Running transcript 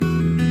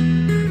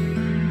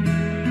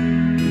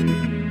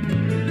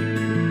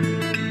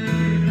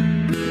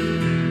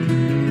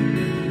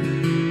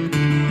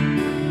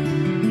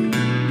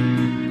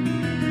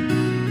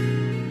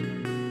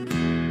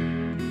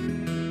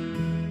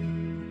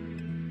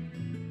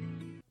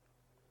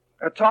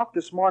Our talk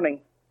this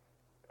morning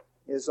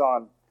is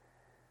on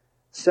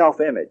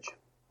self-image,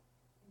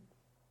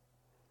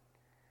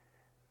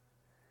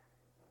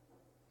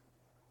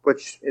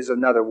 which is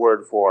another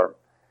word for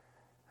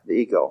the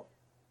ego.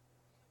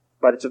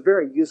 But it's a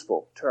very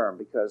useful term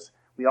because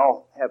we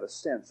all have a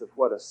sense of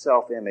what a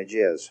self-image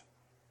is.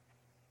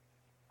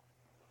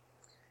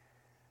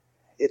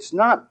 It's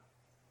not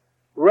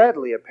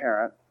readily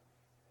apparent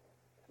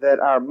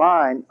that our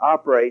mind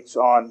operates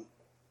on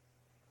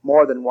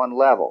more than one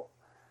level.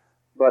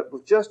 But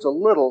with just a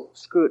little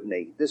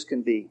scrutiny, this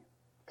can be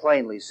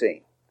plainly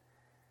seen.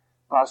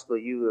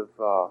 Possibly you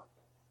have,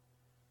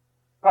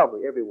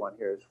 probably everyone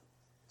here has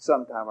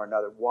sometime or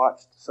another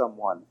watched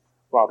someone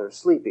while they're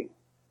sleeping.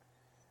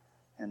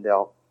 And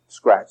they'll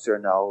scratch their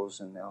nose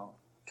and they'll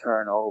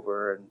turn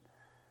over. And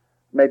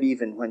maybe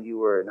even when you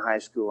were in high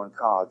school and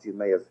college, you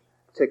may have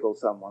tickled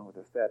someone with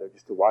a feather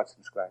just to watch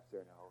them scratch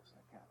their nose.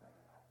 That kind of thing.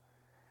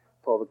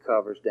 Pull the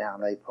covers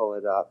down, they pull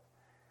it up.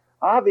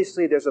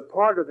 Obviously, there's a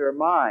part of their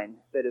mind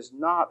that is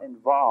not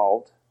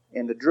involved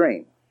in the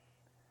dream,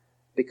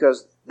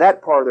 because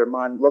that part of their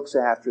mind looks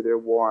after their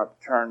warmth,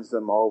 turns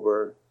them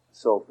over,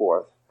 so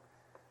forth.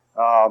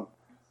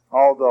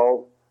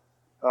 Although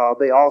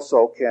they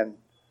also can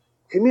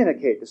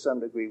communicate to some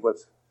degree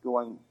what's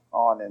going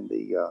on in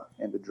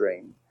the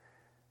dream.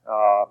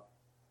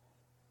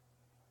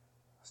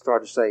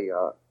 Start to say,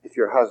 if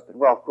your husband,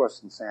 well, of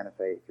course, in Santa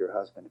Fe, if your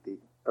husband would be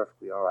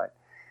perfectly all right.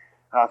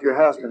 If your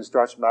husband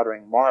starts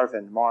muttering,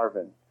 Marvin,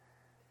 Marvin,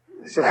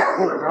 should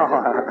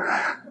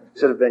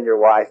have been your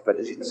wife, but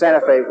Santa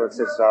Fe works,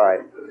 it's all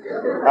right.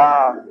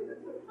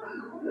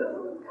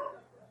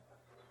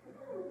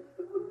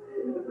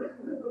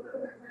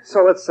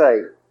 So let's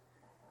say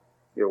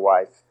your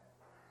wife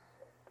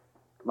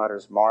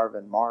mutters,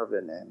 Marvin,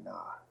 Marvin, and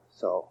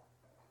so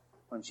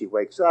when she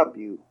wakes up,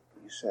 you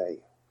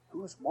say,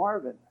 who is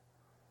Marvin?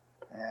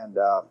 And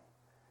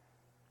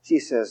she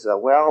says,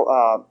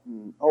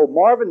 Marvin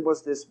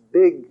was this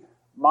big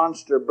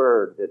monster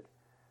bird that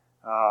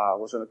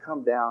was going to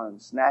come down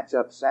and snatch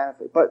up Santa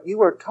Fe. But you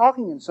were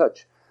talking in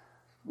such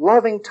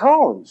loving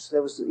tones.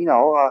 There was,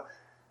 I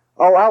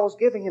was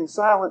giving him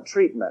silent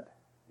treatment.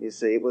 You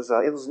see, it was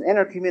an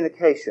inner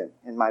communication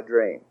in my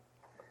dream.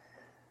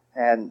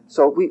 And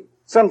so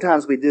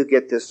sometimes we do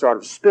get this sort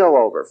of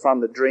spillover from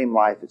the dream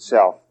life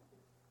itself.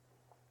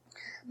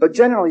 But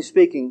generally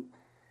speaking,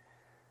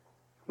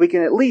 we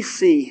can at least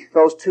see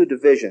those two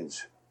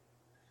divisions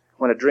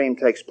when a dream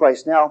takes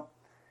place. Now,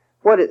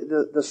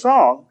 the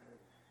song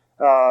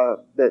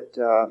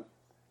that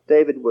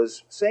David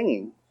was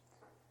singing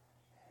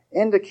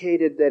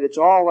indicated that it's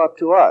all up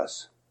to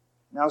us.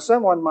 Now,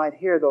 someone might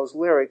hear those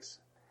lyrics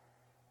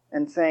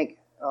and think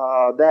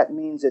that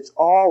means it's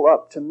all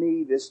up to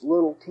me, this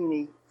little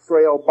teeny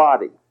frail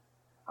body.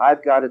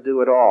 I've got to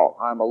do it all.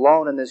 I'm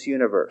alone in this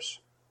universe.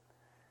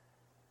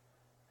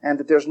 And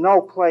that there's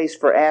no place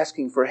for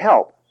asking for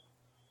help.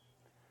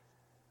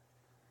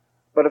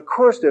 But of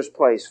course there's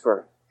place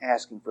for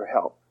asking for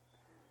help.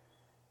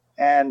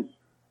 And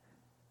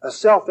a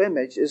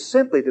self-image is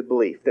simply the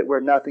belief that we're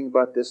nothing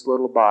but this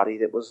little body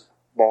that was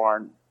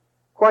born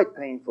quite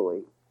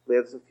painfully,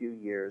 lives a few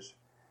years,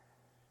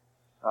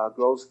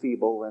 grows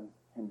feeble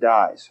and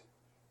dies.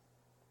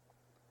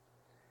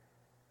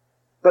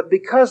 But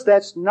because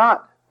that's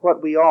not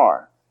what we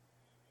are,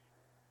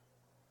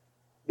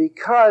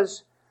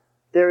 because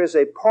there is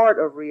a part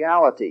of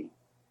reality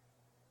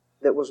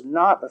that was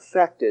not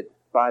affected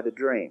by the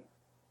dream.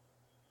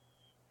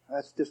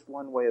 That's just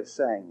one way of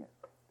saying it.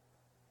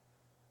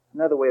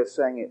 Another way of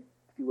saying it,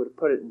 if you were to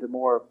put it into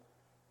more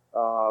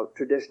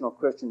traditional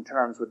Christian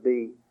terms, would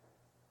be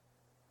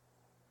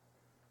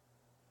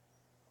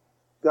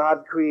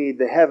God created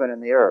the heaven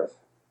and the earth.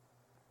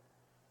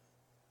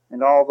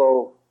 And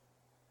although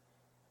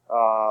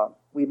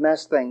we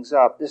messed things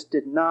up, this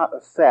did not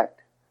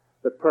affect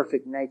the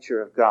perfect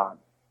nature of God.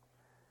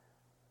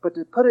 But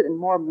to put it in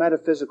more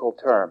metaphysical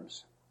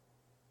terms,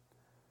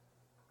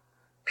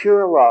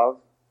 pure love,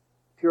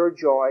 pure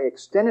joy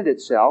extended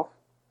itself,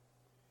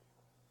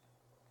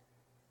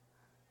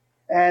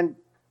 and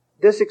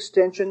this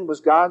extension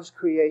was God's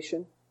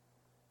creation.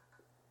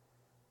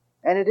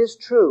 And it is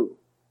true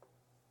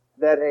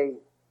that a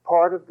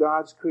part of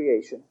God's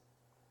creation,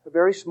 a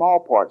very small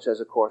part, says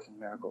A Course in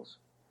Miracles,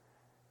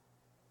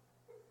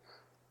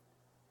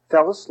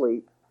 fell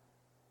asleep,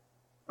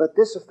 but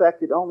this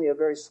affected only a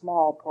very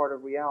small part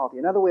of reality.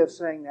 Another way of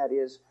saying that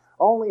is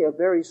only a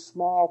very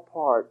small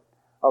part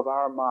of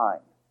our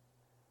mind,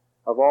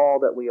 of all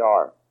that we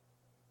are,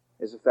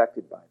 is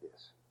affected by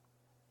this.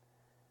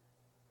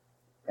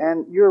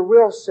 And your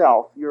real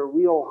self, your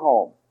real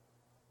home,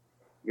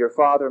 your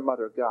Father,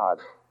 Mother, God,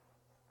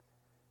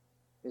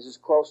 is as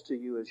close to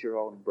you as your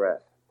own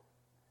breath.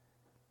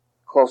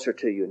 Closer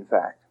to you, in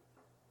fact.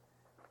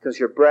 Because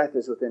your breath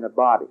is within a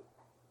body.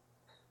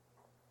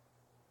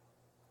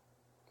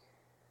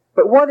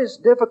 But what is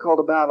difficult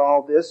about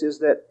all this is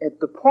that at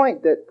the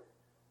point that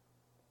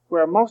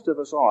where most of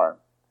us are,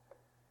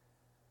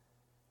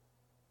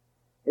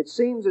 it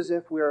seems as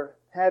if we're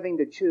having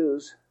to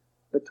choose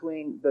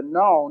between the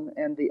known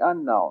and the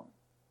unknown.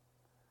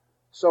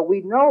 So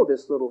we know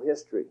this little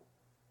history.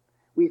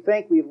 We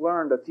think we've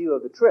learned a few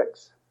of the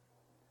tricks.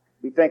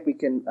 We think we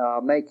can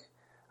make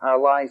our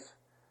life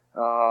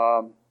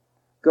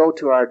go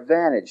to our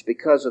advantage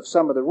because of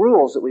some of the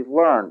rules that we've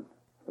learned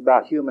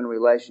about human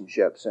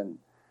relationships and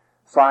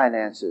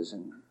finances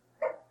and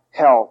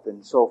health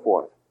and so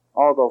forth.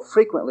 Although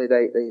frequently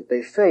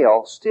they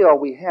fail, still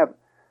we have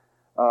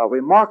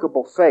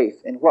remarkable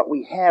faith in what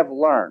we have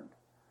learned.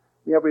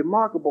 We have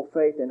remarkable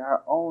faith in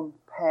our own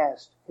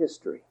past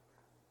history.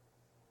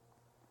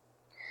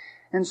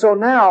 And so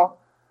now,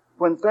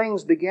 when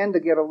things begin to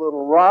get a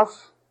little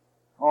rough,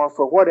 or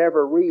for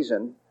whatever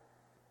reason,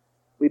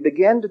 we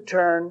begin to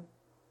turn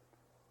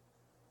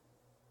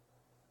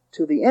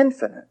to the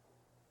infinite.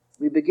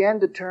 We begin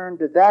to turn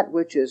to that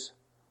which is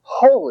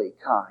wholly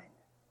kind,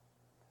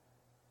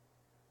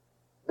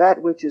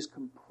 that which is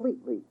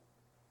completely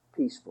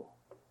peaceful,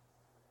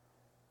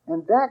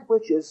 and that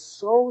which is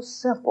so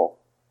simple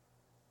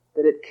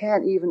that it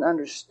can't even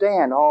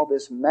understand all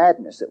this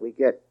madness that we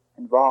get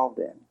involved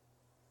in.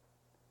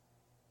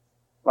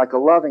 Like a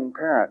loving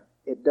parent,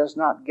 it does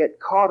not get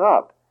caught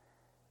up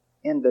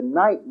in the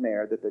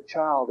nightmare that the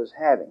child is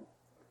having,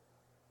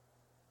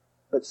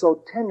 but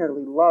so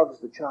tenderly loves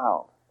the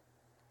child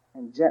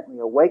and gently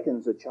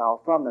awakens the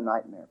child from the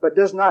nightmare, but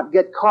does not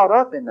get caught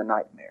up in the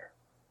nightmare,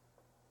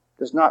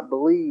 does not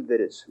believe that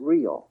it's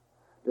real,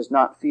 does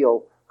not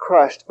feel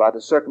crushed by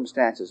the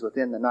circumstances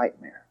within the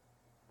nightmare.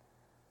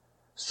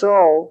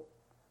 So,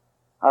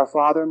 our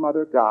Father and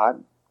Mother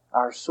God,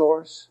 our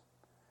source,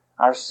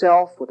 our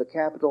self with a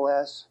capital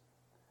S,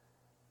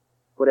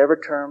 whatever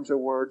terms or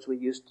words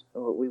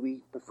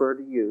we prefer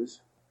to use,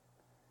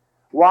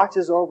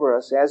 watches over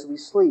us as we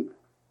sleep.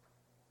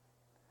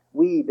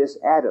 We, this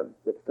Adam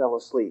that fell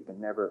asleep and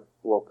never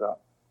woke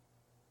up.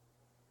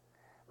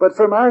 But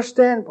from our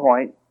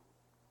standpoint,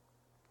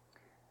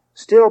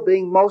 still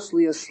being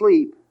mostly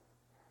asleep,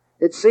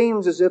 it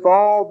seems as if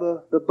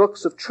all the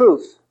books of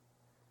truth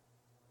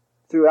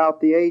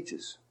throughout the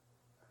ages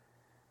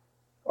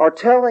are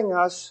telling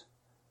us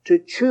to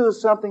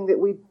choose something that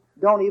we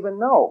don't even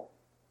know.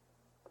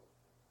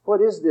 What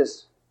is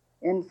this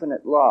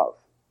infinite love?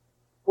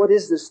 What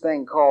is this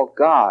thing called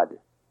God?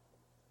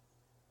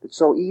 It's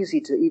so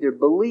easy to either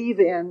believe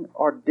in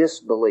or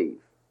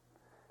disbelieve,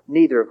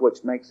 neither of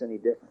which makes any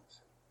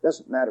difference. It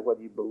doesn't matter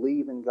whether you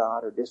believe in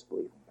God or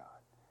disbelieve in God.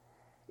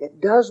 It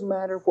does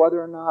matter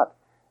whether or not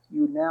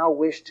you now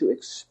wish to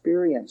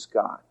experience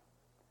God.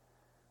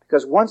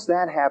 Because once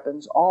that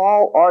happens,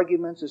 all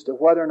arguments as to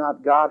whether or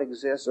not God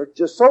exists are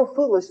just so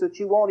foolish that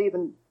you won't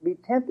even be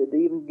tempted to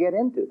even get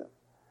into them.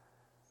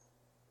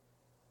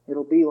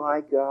 It'll be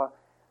like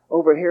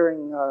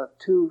overhearing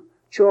two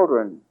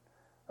children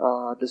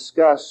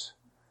discuss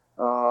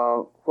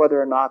whether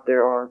or not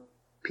there are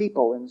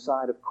people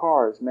inside of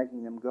cars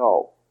making them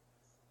go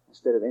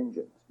instead of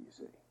engines, you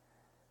see.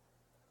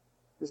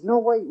 There's no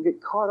way you can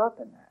get caught up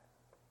in that.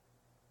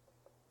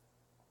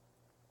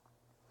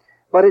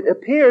 But it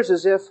appears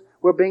as if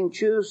we're being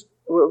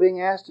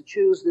asked to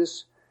choose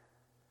this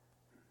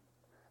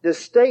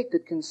state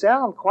that can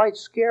sound quite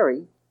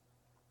scary,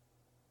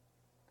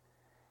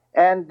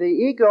 and the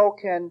ego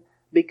can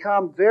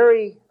become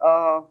very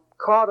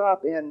caught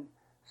up in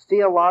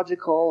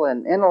theological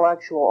and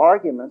intellectual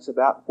arguments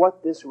about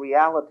what this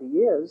reality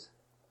is.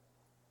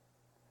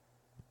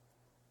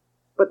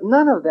 But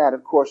none of that,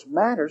 of course,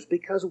 matters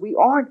because we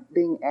aren't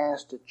being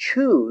asked to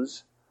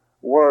choose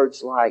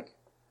words like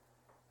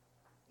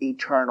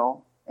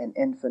eternal and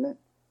infinite,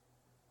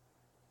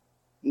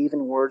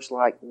 even words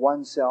like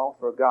oneself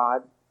or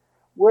God.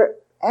 We're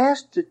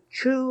asked to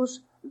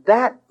choose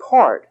that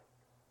part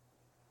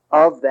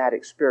of that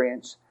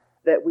experience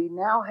that we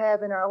now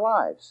have in our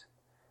lives.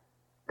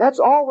 That's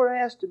all we're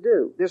asked to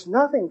do. There's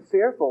nothing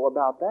fearful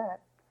about that.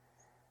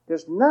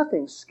 There's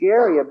nothing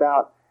scary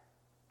about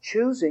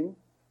choosing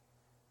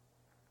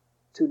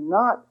to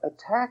not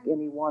attack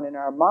anyone in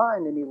our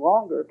mind any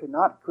longer, to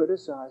not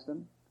criticize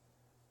them,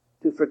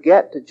 to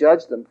forget to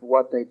judge them for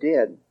what they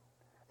did.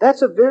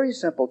 That's a very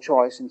simple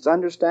choice, and it's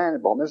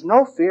understandable, and there's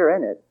no fear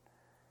in it.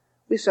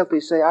 We simply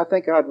say, I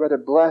think I'd rather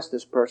bless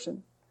this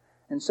person,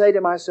 and say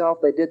to myself,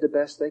 they did the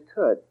best they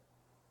could.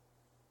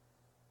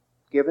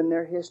 Given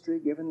their history,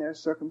 given their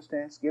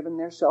circumstance, given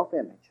their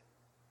self-image.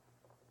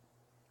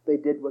 They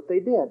did what they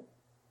did.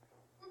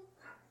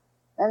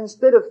 And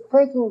instead of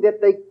thinking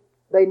that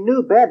they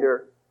knew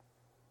better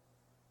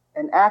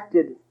and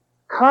acted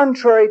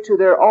contrary to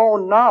their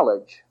own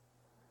knowledge,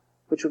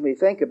 which when we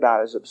think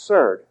about is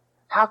absurd.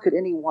 How could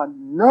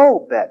anyone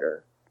know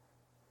better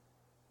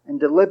and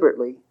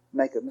deliberately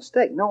make a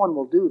mistake? No one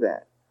will do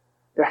that.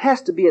 There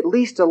has to be at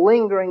least a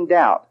lingering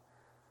doubt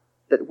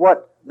that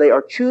what they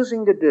are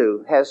choosing to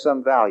do has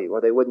some value,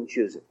 or they wouldn't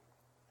choose it.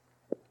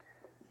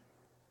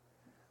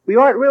 We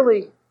aren't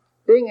really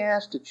being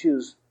asked to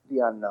choose the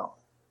unknown,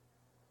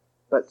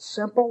 but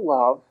simple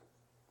love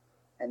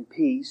and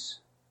peace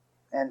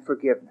and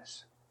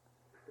forgiveness.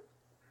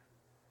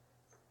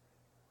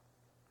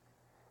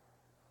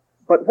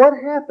 But what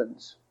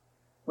happens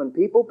when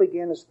people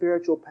begin a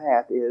spiritual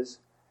path is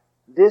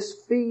this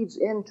feeds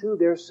into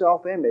their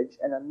self-image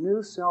and a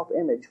new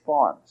self-image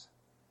forms.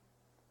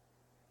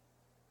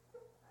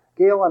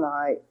 Gail and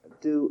I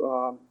do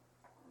a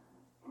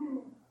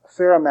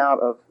fair amount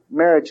of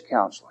marriage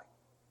counseling.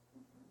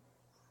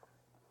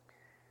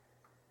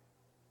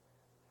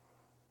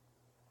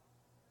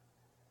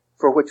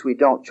 For which we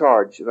don't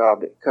charge,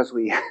 because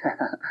we,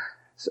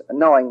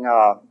 knowing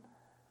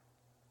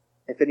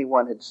if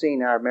anyone had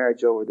seen our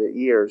marriage over the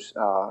years,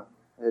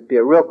 it'd be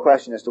a real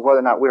question as to whether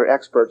or not we're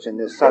experts in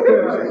this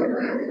subject.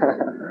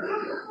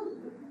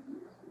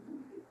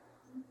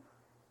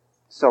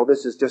 So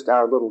this is just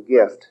our little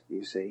gift,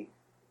 you see,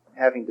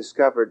 having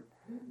discovered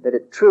that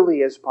it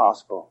truly is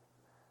possible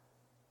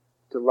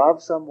to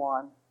love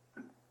someone,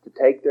 to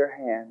take their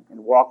hand,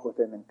 and walk with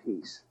them in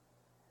peace.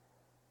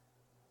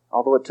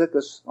 Although it took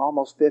us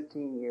almost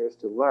 15 years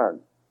to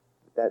learn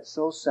that that's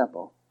so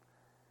simple,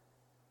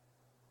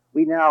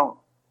 we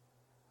now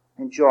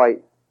enjoy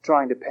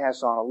trying to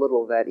pass on a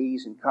little of that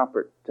ease and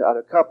comfort to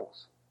other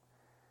couples.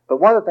 But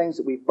one of the things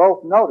that we've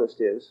both noticed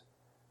is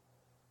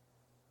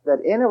that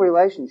in a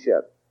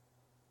relationship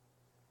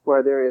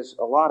where there is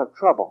a lot of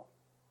trouble,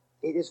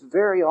 it is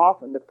very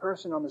often the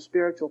person on the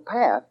spiritual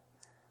path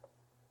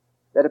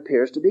that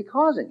appears to be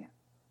causing it.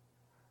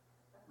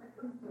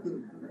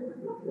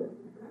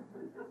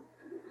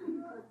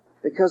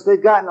 Because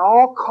they've gotten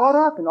all caught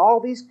up in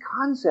all these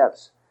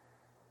concepts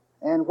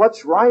and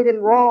what's right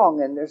and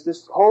wrong, and there's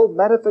this whole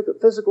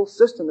metaphysical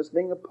system that's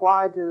being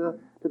applied to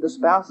the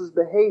spouse's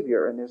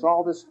behavior, and there's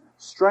all this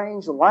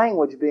strange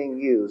language being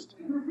used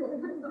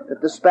that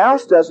the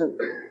spouse doesn't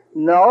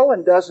know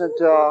and doesn't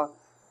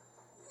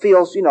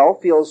feels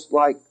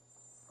like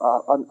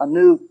a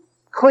new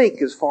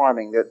clique is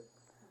forming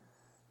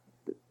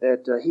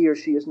that he or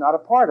she is not a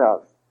part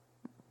of.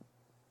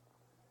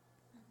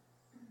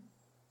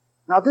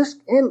 Now this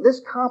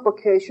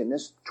complication,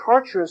 this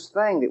torturous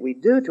thing that we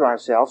do to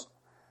ourselves,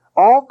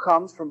 all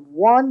comes from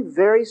one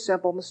very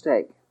simple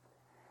mistake.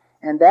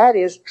 And that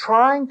is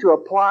trying to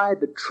apply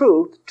the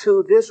truth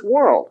to this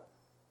world.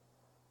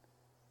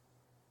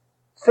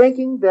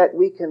 Thinking that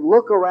we can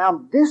look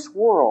around this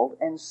world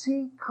and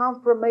see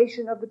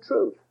confirmation of the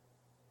truth.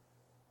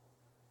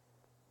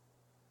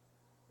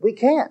 We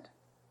can't.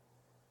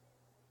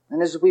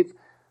 And as we've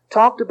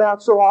talked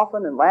about so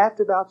often and laughed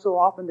about so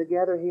often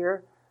together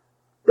here,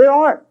 there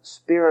aren't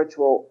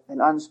spiritual and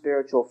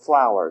unspiritual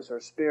flowers or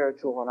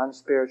spiritual and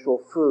unspiritual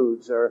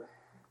foods or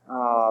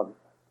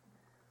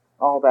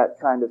all that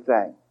kind of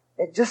thing.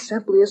 It just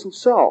simply isn't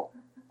so.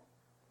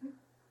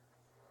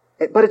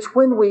 But it's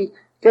when we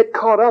get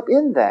caught up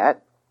in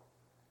that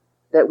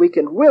we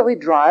can really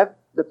drive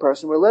the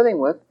person we're living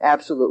with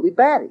absolutely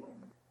batty.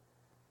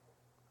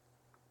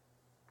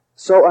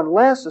 So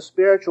unless a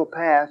spiritual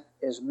path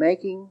is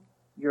making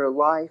your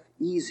life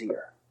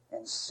easier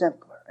and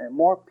simpler and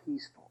more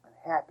peaceful,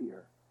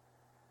 happier,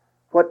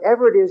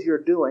 whatever it is you're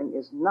doing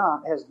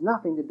has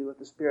nothing to do with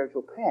the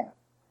spiritual path.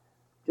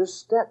 Just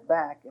step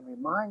back and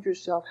remind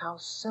yourself how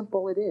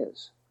simple it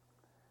is.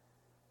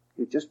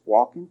 You just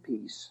walk in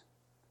peace.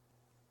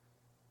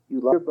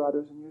 You love your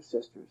brothers and your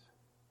sisters.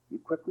 You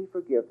quickly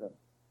forgive them.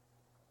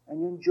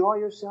 And you enjoy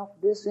yourself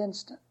this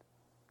instant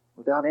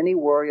without any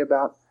worry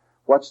about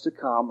what's to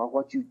come or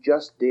what you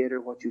just did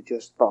or what you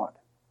just thought.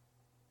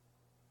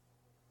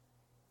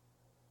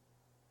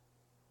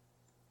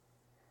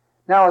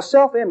 Now, a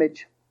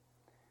self-image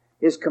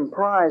is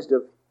comprised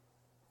of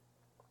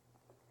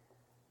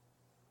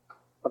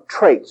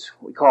traits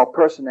we call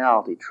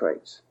personality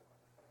traits,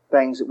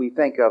 things that we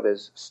think of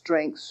as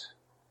strengths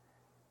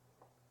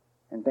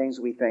and things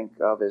we think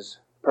of as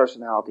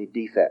personality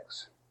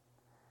defects.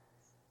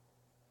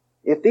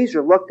 If these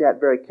are looked at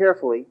very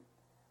carefully,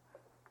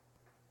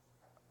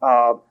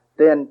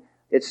 then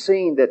it's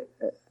seen that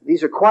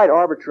these are quite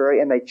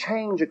arbitrary and they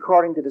change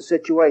according to the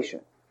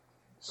situation.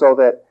 So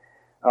that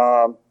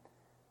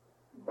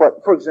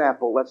for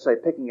example, let's say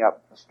picking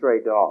up a stray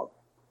dog.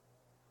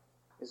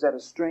 Is that a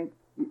strength?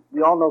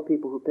 We all know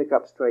people who pick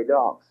up stray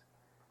dogs.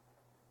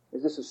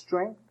 Is this a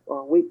strength or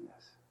a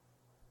weakness?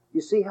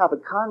 You see how the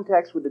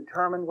context would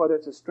determine whether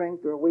it's a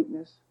strength or a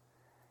weakness?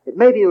 It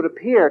would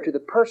appear to the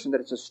person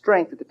that it's a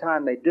strength at the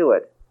time they do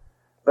it,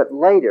 but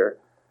later,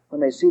 when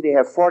they see they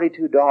have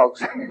 42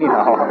 dogs,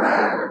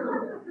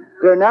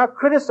 they're now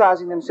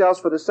criticizing themselves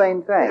for the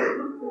same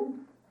thing.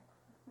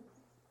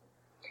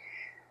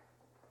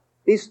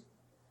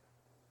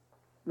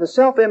 The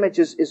self-image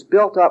is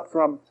built up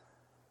from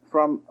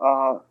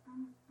a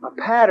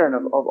pattern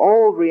of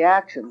old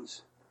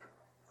reactions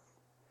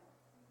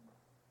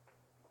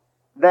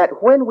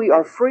that when we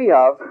are free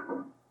of,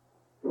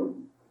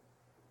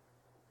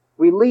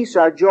 release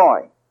our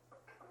joy.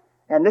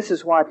 And this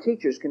is why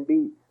teachers can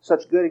be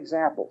such good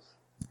examples.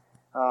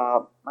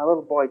 My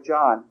little boy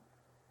John,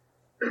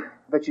 I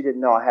bet you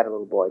didn't know I had a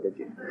little boy, did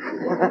you?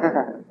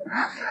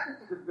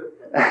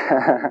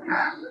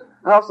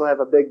 I also have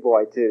a big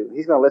boy, too.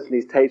 He's going to listen to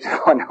these tapes and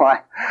wonder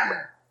why.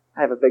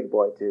 I have a big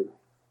boy, too.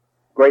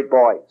 Great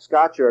boy.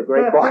 Scott, you're a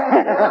great boy.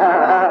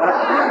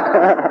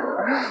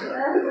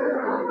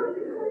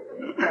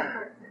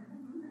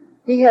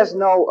 He has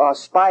no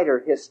spider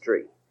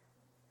history,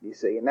 you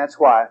see, and that's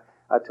why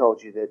I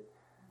told you that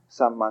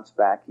some months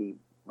back he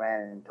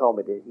ran and told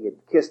me that he had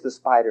kissed the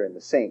spider in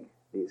the sink,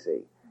 you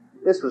see.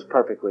 This was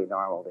perfectly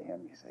normal to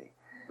him, you see.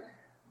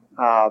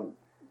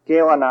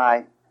 Gail and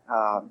I,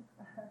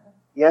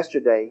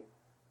 yesterday,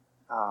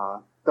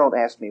 don't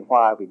ask me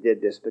why we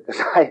did this, because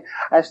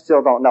I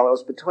still don't know. It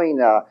was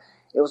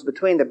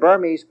between the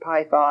Burmese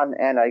python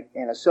and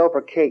a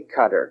silver cake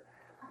cutter.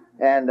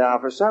 And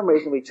for some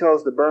reason, we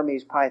chose the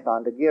Burmese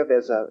python to give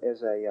as a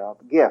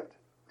gift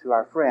to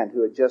our friend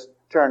who had just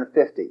turned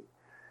 50.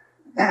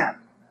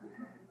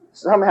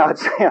 Somehow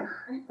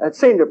it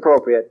seemed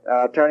appropriate,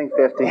 turning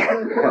 50.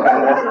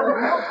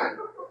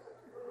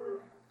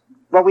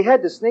 Well, we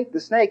had to sneak the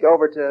snake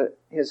over to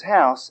his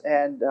house,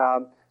 and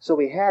so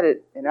we had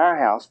it in our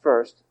house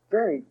first.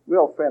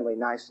 Real friendly,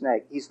 nice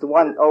snake. He's the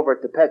one over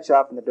at the pet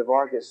shop in the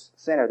DeVargas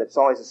Center that's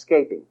always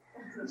escaping.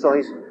 So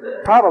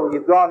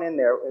you've gone in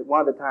there at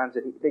one of the times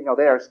that they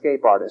are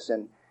escape artists,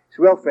 and he's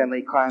real friendly.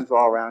 He climbs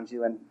all around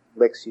you and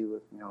licks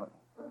you,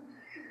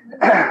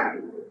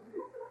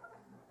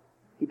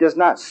 He does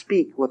not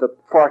speak with a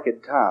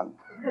forked tongue.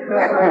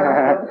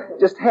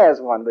 Just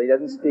has one, but he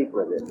doesn't speak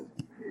with it.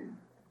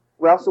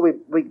 Well, so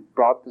we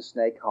brought the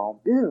snake home.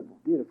 Beautiful,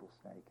 beautiful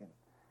snake.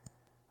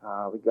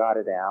 And we got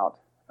it out.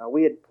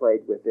 We had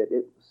played with it.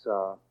 It was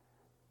a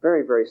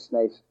very, very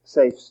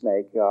safe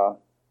snake.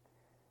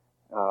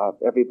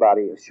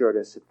 Everybody assured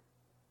us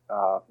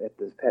at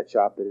the pet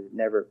shop that it had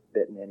never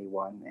bitten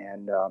anyone,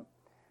 and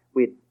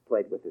we had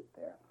played with it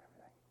there.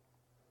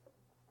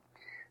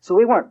 So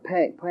we weren't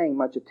paying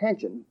much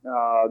attention.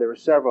 There were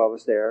several of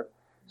us there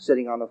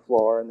sitting on the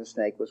floor, and the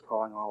snake was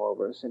crawling all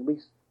over us. And we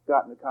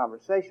got in a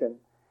conversation,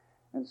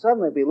 and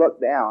suddenly we looked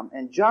down,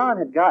 and John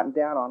had gotten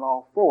down on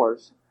all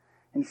fours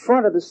in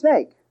front of the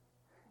snake.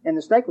 And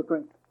the snake was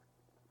going,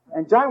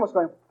 and John was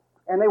going,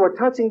 and they were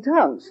touching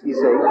tongues, you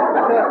see.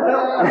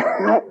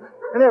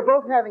 And they were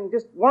both having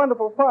just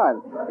wonderful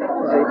fun,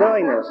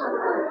 doing this.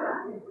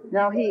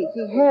 Now, he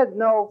had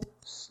no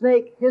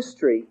snake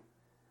history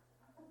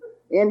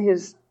in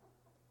his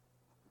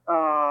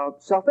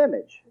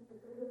self-image.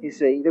 You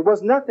see, there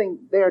was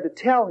nothing there to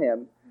tell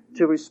him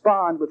to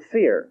respond with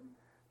fear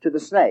to the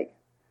snake.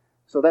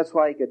 So that's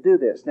why he could do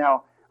this.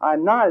 Now,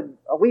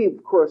 we,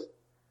 of course,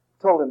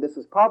 told him this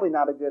was probably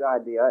not a good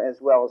idea,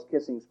 as well as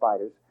kissing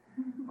spiders.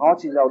 I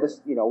want you to know this,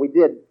 we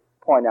did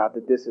point out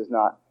that this is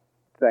not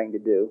a thing to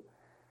do.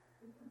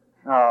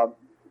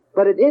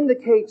 But it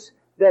indicates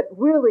that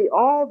really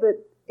all that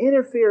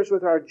interferes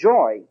with our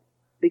joy,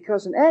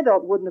 because an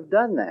adult wouldn't have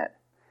done that.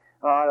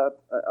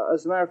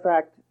 As a matter of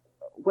fact,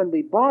 when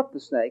we bought the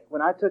snake,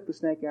 when I took the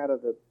snake out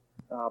of the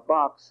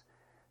box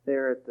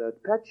there at the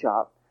pet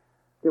shop,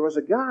 there was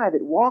a guy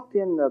that walked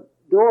in the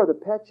door of the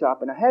pet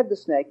shop, and I had the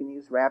snake, and he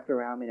was wrapped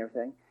around me and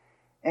everything,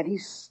 and he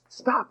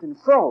stopped and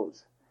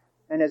froze.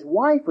 And his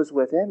wife was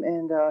with him,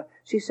 and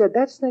she said,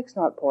 "That snake's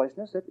not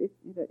poisonous. It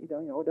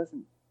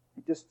doesn't.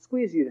 It just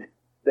squeezes you to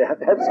death.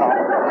 That's all.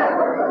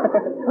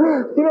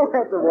 You don't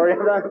have to worry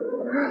about it."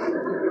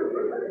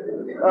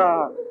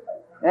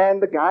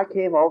 And the guy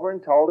came over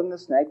and told him the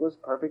snake was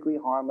perfectly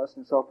harmless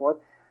and so forth,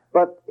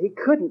 but he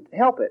couldn't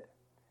help it,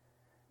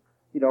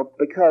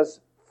 because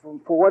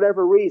for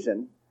whatever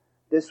reason,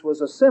 this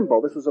was a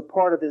symbol. This was a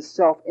part of his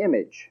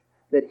self-image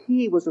that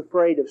he was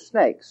afraid of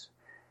snakes.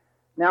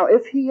 Now,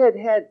 if he had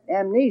had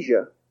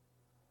amnesia,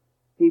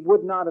 he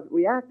would not have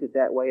reacted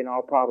that way in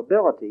all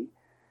probability.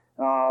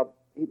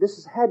 This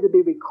has had to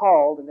be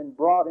recalled and then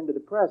brought into the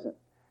present.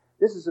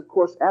 This is, of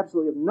course,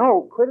 absolutely of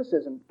no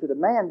criticism to the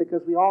man,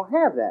 because we all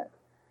have that.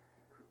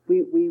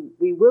 We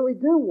really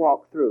do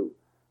walk through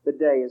the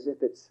day as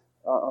if it's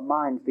a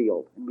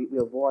minefield, and we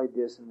avoid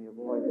this and we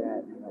avoid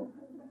that.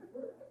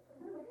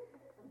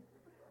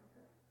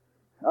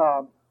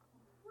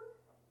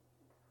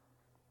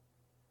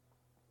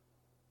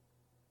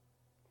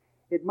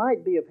 It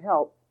might be of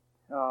help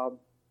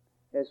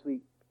as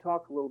we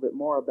talk a little bit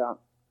more about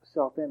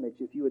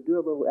self-image if you would do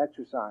a little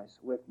exercise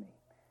with me.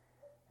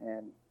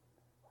 And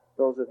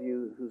those of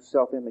you whose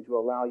self-image will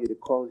allow you to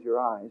close your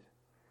eyes,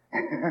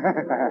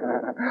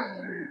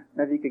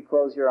 maybe you could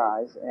close your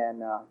eyes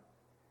and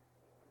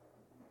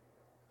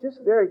just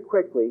very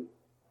quickly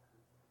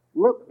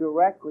look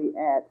directly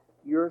at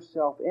your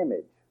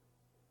self-image.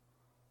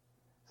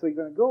 So you're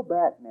going to go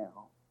back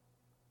now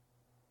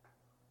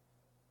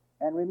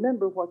and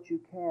remember what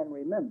you can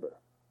remember.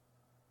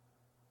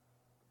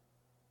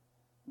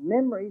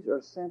 Memories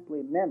are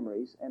simply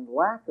memories, and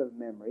lack of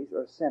memories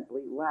are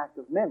simply lack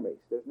of memories.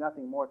 There's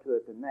nothing more to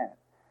it than that.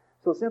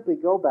 So simply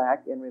go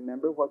back and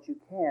remember what you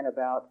can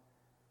about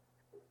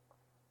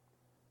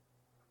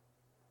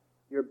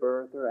your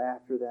birth or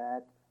after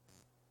that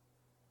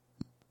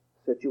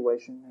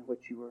situation in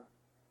which you were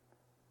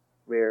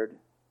reared.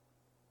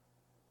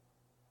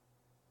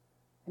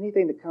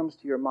 Anything that comes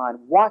to your mind,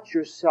 watch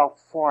yourself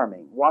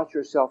forming. Watch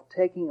yourself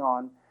taking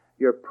on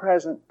your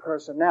present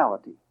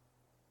personality.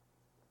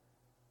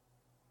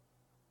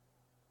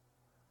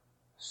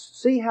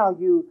 See how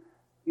you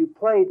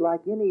played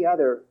like any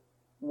other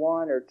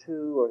 1 or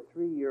 2 or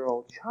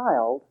 3-year-old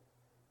child,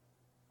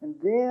 and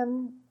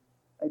then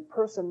a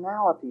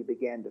personality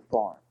began to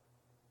form.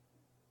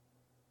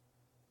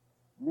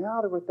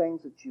 Now there were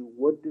things that you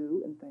would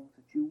do and things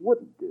that you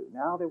wouldn't do.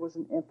 Now there was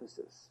an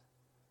emphasis.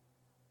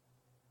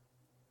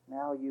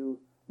 Now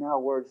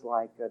words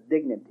like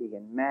dignity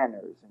and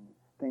manners and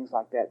things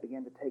like that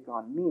began to take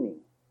on meaning.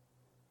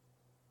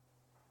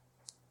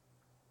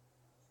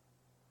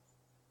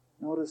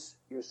 Notice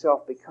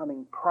yourself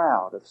becoming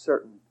proud of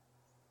certain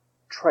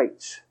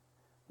traits.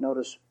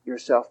 Notice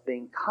yourself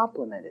being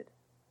complimented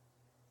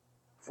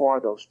for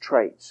those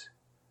traits.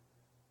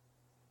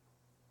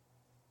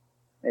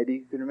 Maybe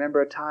you can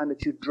remember a time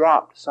that you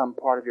dropped some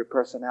part of your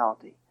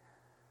personality,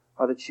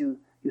 or that you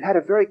had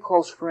a very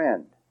close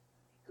friend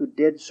who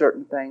did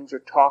certain things or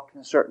talked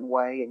in a certain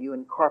way, and you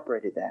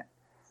incorporated that.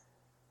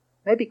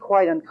 Maybe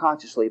quite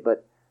unconsciously,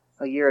 but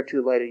a year or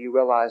two later you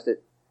realized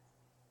that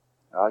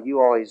you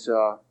always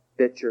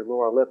bit your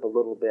lower lip a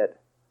little bit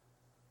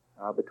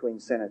between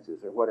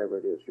sentences, or whatever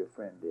it is your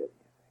friend did.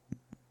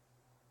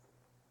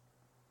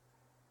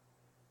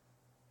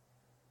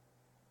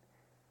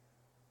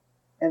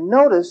 And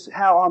notice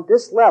how on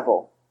this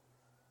level,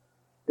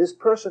 this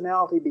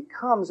personality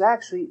becomes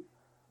actually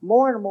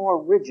more and more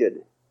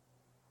rigid,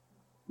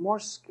 more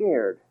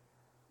scared.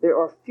 There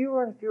are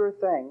fewer and fewer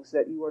things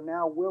that you are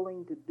now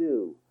willing to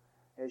do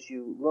as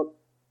you look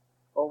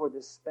over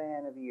this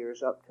span of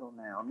years up till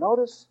now.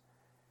 Notice,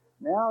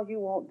 now you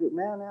won't do.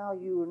 Now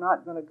you are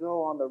not going to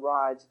go on the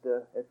rides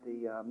at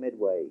the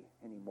Midway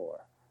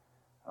anymore.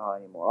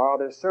 Oh,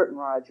 there's certain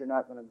rides you're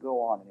not going to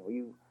go on anymore.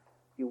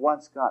 You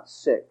once got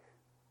sick.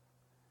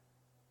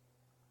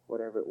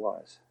 Whatever it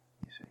was,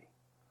 you see.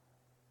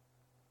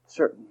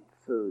 Certain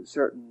foods,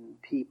 certain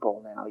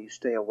people now you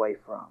stay away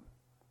from.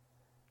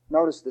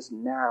 Notice this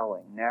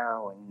narrowing.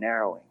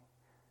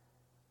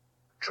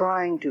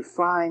 Trying to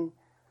find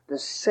the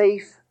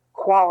safe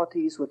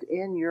qualities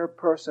within your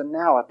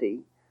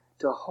personality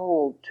to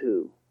hold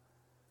to.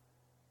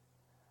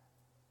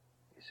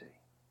 You see.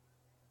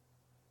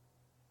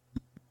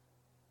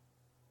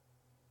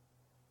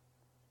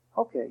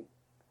 Okay.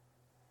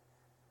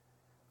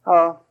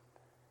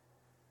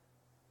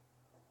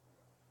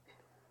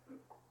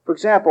 For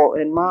example,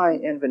 in my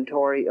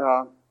inventory,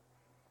 I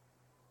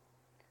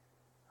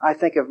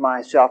think of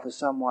myself as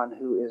someone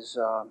who is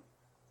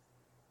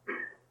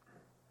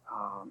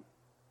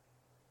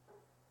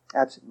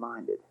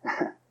absent-minded.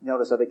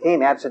 Notice I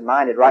became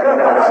absent-minded right in the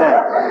middle of the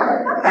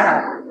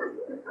sentence.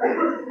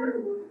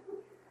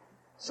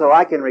 So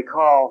I can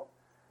recall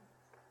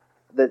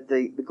that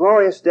the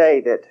glorious day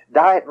that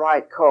Diet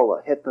Right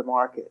Cola hit the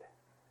market.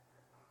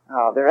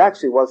 There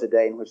actually was a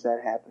day in which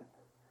that happened.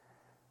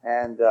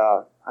 And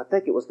I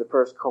think it was the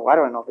first cola. I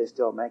don't know if they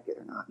still make it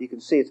or not. You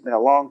can see it's been a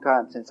long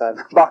time since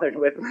I've bothered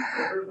with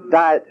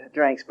diet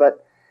drinks.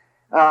 But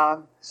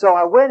so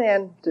I went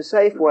in to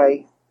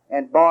Safeway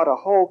and bought a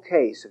whole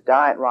case of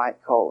Diet Right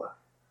Cola.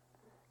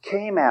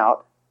 Came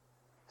out,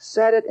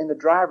 set it in the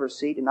driver's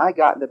seat, and I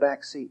got in the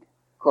back seat.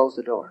 Closed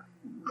the door.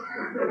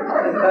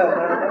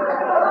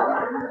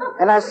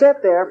 And I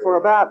sat there for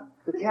about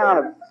the count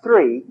of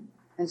 3,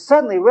 and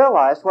suddenly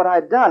realized what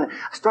I'd done.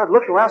 I started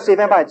looking around to see if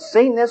anybody had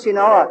seen this, you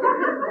know. I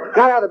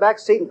got out of the back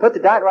seat and put the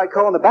Diet Right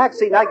Cola in the back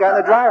seat, and I got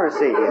in the driver's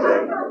seat, you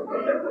see.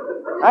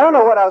 I don't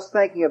know what I was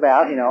thinking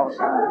about, you know.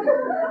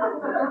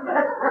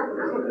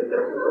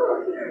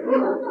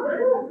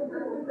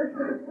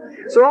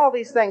 So all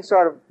these things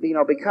sort of, you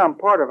know, become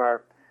part of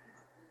our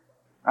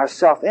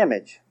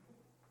self-image.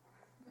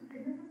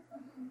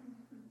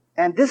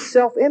 And this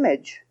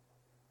self-image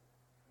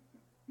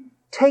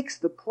takes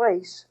the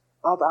place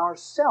of our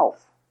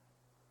self.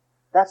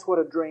 That's what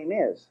a dream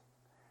is.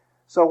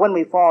 So when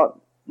we fall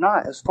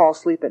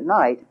asleep at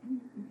night,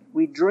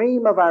 we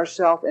dream of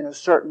ourself in a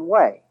certain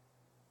way.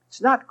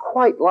 It's not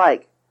quite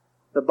like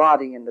the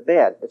body in the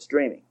bed that's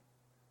dreaming.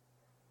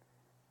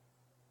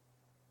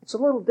 It's a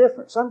little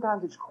different.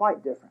 Sometimes it's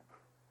quite different.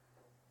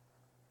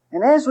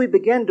 And as we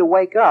begin to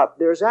wake up,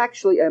 there's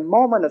actually a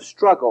moment of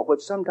struggle,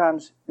 which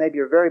sometimes maybe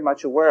you're very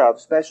much aware of,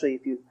 especially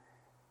if you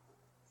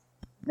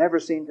never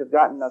seem to have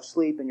gotten enough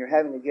sleep and you're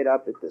having to get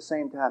up at the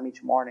same time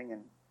each morning.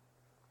 And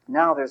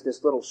now there's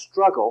this little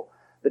struggle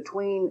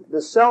between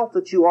the self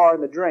that you are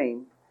in the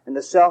dream and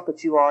the self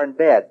that you are in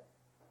bed.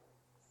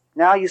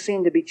 Now you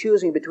seem to be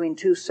choosing between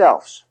two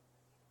selves.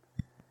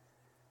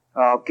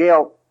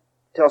 Gail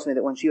tells me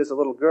that when she was a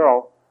little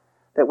girl,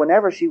 that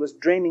whenever she was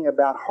dreaming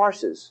about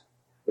horses,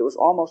 it was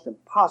almost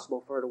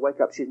impossible for her to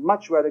wake up. She'd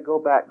much rather go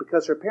back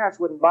because her parents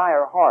wouldn't buy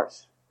her a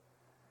horse.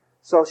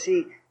 So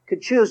she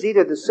could choose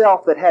either the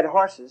self that had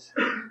horses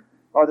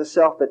or the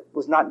self that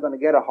was not going to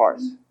get a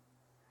horse.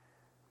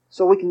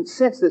 So we can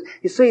sense this.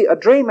 You see, a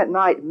dream at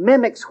night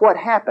mimics what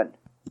happened.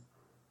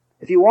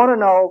 If you want to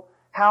know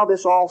how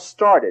this all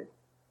started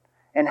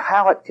and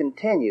how it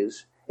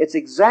continues, it's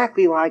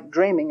exactly like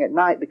dreaming at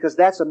night because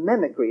that's a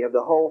mimicry of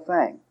the whole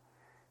thing.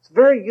 It's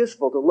very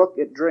useful to look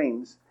at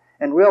dreams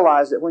and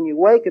realize that when you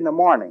wake in the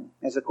morning,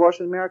 as the Course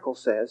in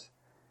Miracles says,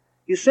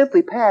 you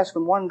simply pass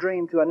from one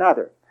dream to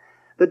another.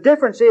 The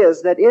difference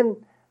is that in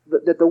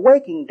the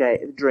waking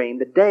dream,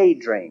 the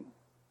daydream,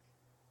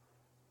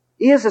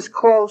 is as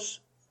close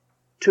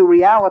to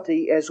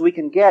reality as we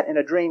can get in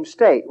a dream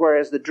state,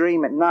 whereas the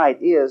dream at night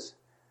is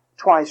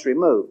twice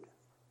removed,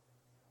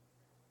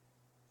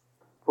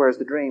 whereas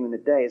the dream in the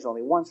day is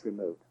only once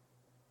removed.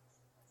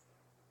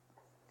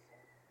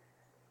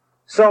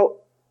 So,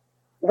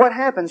 what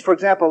happens, for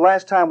example,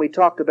 last time we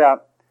talked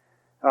about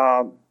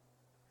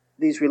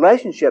these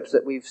relationships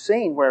that we've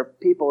seen where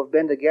people have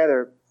been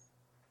together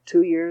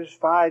 2 years,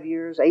 5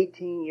 years,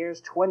 18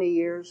 years, 20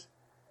 years,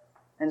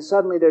 and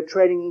suddenly they're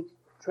trading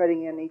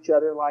in each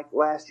other like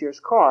last year's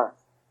car.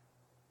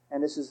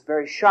 And this is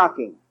very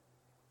shocking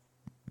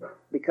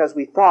because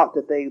we thought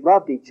that they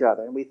loved each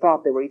other and we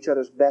thought they were each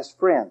other's best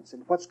friends.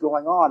 And what's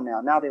going on now?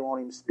 Now they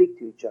won't even speak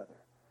to each other.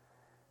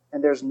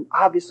 And there's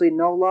obviously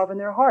no love in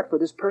their heart for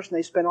this person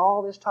they spent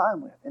all this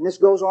time with. And this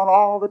goes on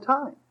all the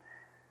time.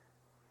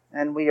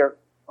 And we are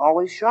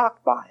always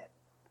shocked by it.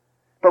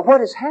 But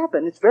what has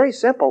happened, it's very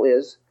simple,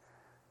 is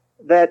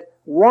that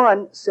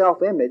one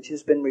self-image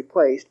has been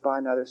replaced by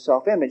another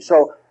self-image.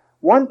 So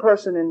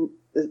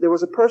there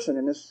was a person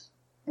in this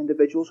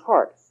individual's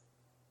heart.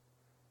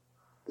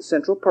 The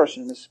central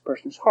person in this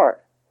person's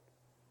heart.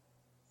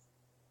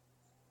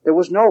 There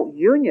was no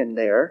union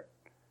there.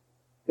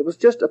 It was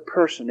just a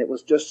person. It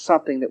was just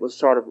something that was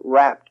sort of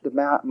wrapped,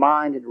 the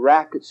mind had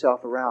wrapped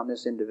itself around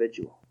this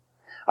individual.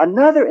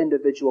 Another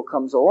individual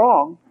comes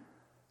along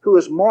who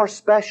is more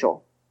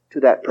special to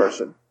that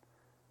person.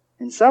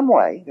 In some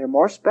way, they're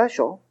more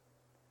special.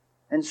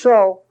 And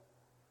so,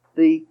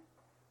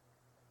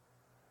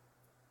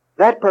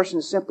 that person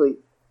is simply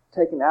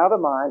taken out of the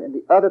mind and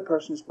the other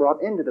person is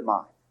brought into the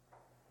mind.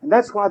 And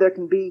that's why there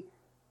can be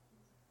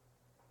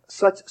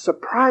such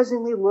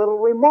surprisingly little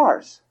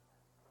remorse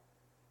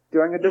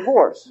during a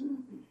divorce.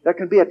 There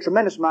can be a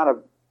tremendous amount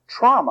of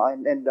trauma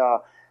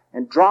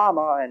and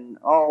drama and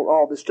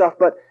all this stuff,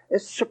 but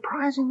it's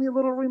surprisingly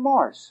little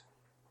remorse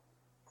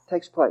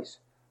takes place.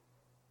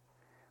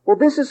 Well,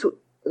 this is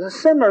a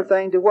similar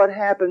thing to what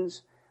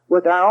happens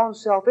with our own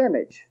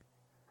self-image.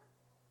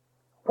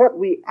 What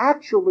we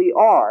actually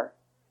are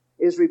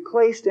is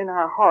replaced in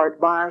our heart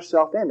by our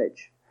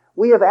self-image.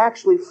 We have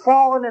actually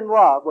fallen in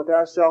love with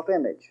our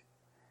self-image.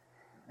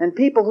 And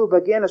people who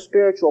begin a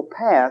spiritual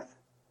path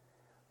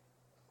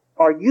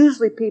are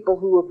usually people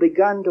who have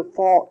begun to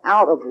fall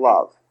out of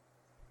love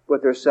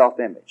with their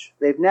self-image.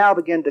 They've now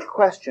begun to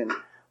question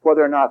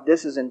whether or not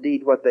this is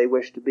indeed what they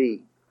wish to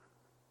be.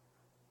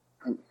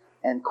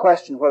 And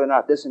question whether or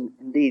not this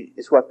indeed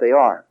is what they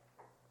are.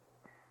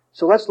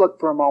 So let's look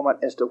for a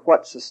moment as to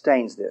what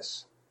sustains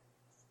this.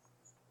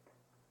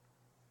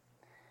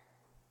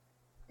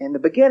 In the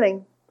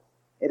beginning,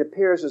 it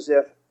appears as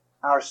if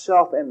our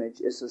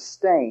self-image is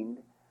sustained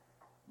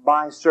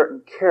by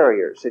certain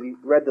carriers. Have you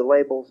read the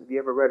labels? Have you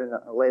ever read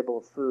a label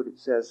of food? It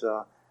says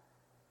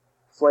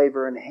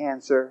flavor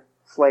enhancer,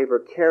 flavor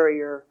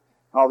carrier,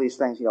 all these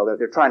things. You know,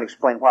 they're trying to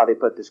explain why they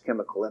put this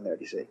chemical in there,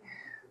 do you see?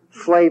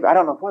 Flavor, I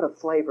don't know what a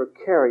flavor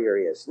carrier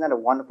is. Isn't that a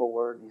wonderful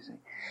word, you see?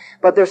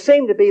 But there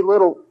seem to be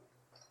little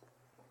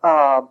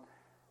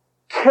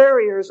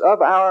carriers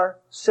of our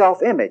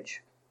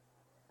self-image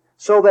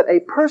so that a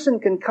person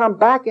can come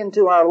back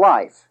into our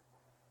life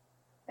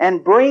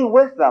and bring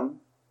with them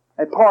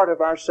a part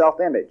of our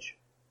self-image.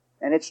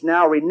 And it's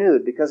now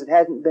renewed because it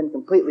hasn't been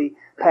completely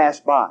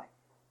passed by.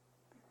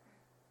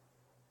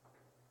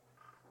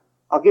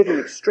 I'll give you an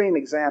extreme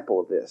example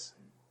of this.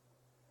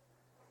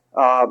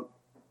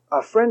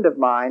 A friend of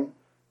mine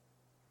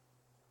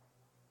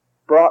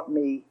brought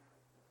me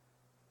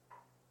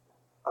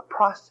a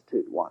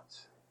prostitute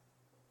once.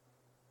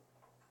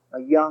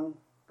 A young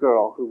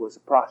girl who was a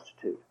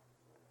prostitute.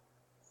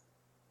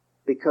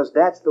 Because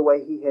that's the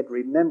way he had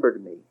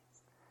remembered me.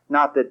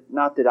 Not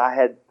that I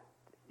had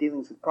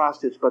dealings with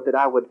prostitutes, but that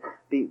I would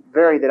be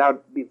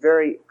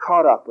very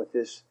caught up with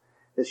this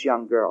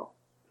young girl.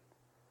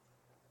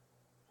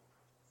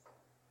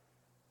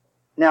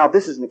 Now,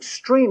 this is an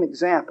extreme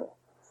example.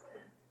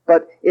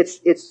 But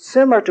it's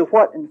similar to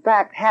what in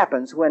fact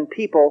happens when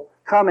people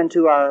come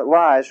into our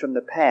lives from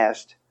the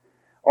past,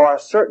 or a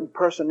certain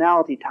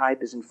personality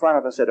type is in front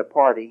of us at a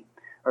party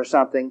or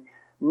something.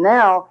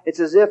 Now it's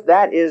as if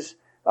that is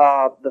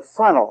the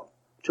funnel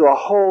to a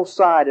whole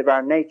side of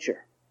our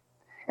nature.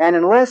 And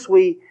unless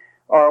we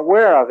are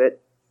aware of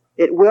it,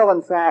 it will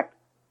in fact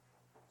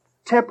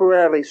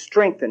temporarily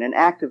strengthen and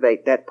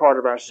activate that part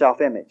of our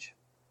self-image.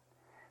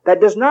 That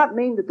does not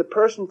mean that the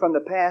person from the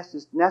past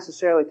is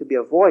necessarily to be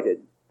avoided.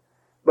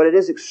 But it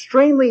is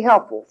extremely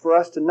helpful for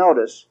us to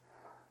notice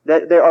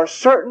that there are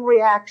certain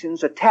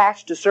reactions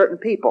attached to certain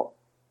people,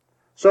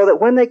 so that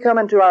when they come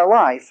into our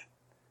life,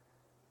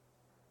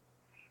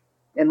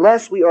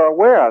 unless we are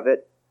aware of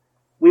it,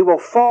 we will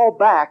fall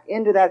back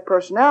into that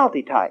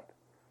personality type,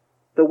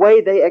 the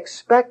way they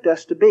expect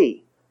us to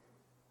be.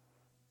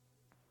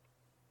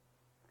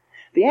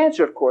 The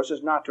answer, of course,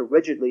 is not to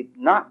rigidly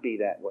not be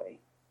that way,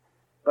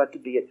 but to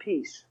be at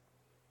peace.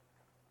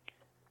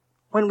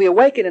 When we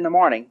awaken in the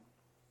morning,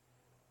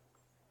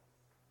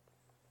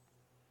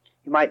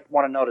 You might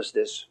want to notice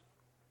this.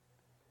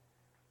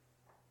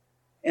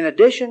 In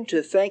addition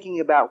to thinking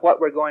about what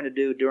we're going to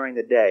do during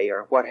the day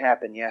or what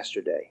happened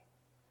yesterday,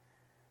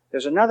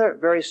 there's another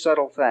very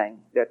subtle thing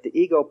that the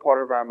ego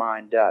part of our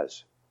mind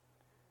does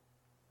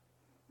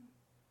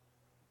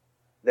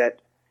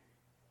that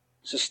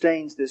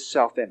sustains this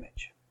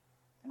self-image.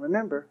 And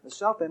remember, the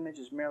self-image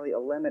is merely a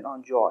limit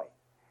on joy.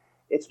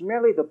 It's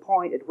merely the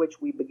point at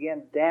which we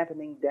begin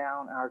dampening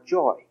down our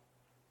joy.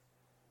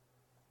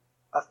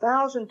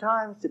 1,000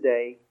 times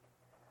today,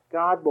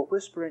 God will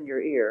whisper in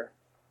your ear,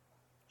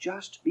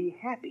 just be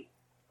happy.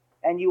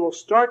 And you will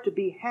start to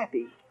be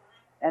happy,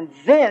 and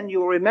then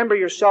you'll remember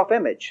your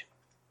self-image.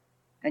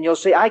 And you'll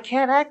say, I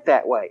can't act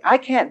that way. I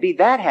can't be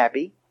that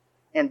happy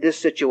in this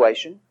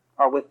situation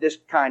or with this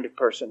kind of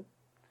person.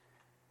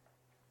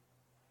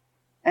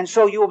 And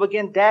so you will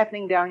begin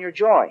dampening down your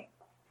joy.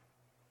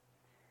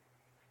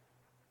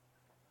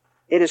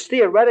 It is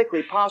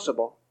theoretically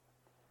possible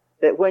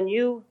that when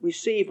you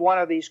receive one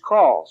of these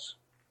calls,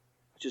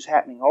 which is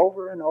happening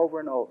over and over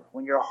and over,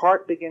 when your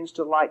heart begins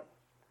to lighten,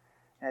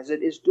 as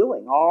it is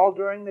doing all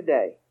during the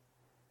day,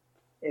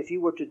 if you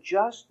were to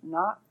just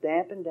not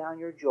dampen down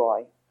your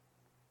joy,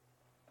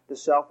 the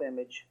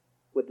self-image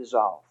would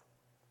dissolve.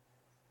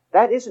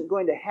 That isn't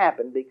going to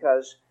happen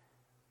because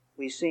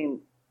we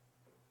seem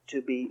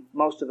to be,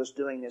 most of us,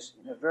 doing this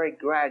in a very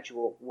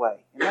gradual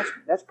way. And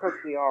that's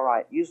perfectly all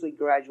right. Usually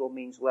gradual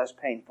means less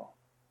painful.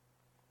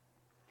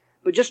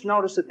 But just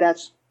notice that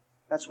that's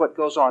what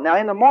goes on. Now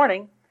in the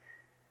morning,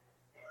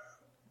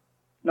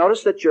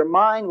 notice that your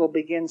mind will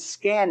begin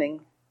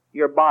scanning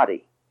your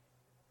body.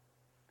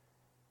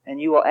 And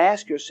you will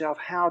ask yourself,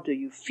 how do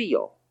you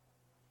feel?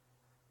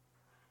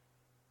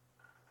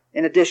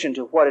 In addition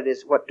to what it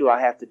is, what do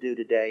I have to do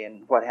today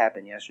and what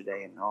happened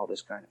yesterday and all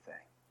this kind of thing.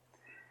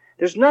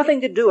 There's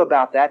nothing to do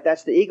about that.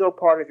 That's the ego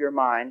part of your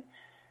mind.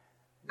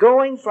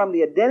 Going from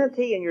the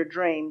identity in your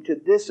dream to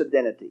this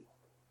identity.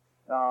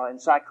 In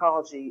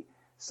psychology,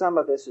 some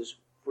of this is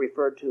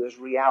referred to as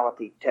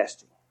reality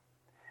testing.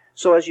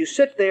 So as you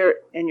sit there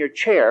in your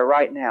chair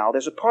right now,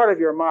 there's a part of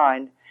your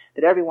mind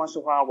that every once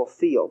in a while will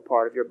feel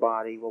part of your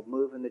body, will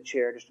move in the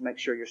chair just to make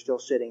sure you're still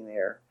sitting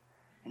there.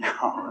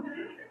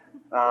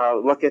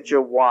 Look at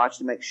your watch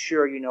to make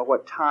sure you know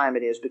what time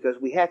it is, because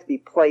we have to be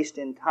placed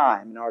in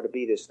time in order to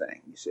be this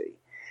thing, you see.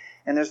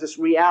 And there's this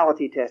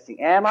reality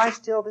testing. Am I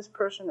still this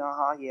person?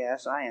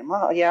 Yes, I am.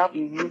 Yeah,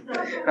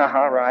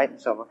 right.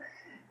 And so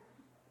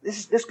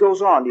this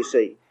goes on, you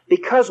see,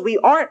 because we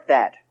aren't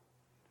that.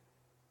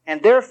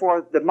 And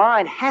therefore, the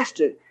mind has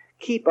to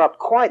keep up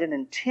quite an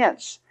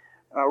intense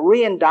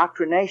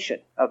re-indoctrination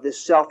of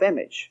this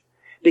self-image,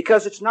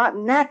 because it's not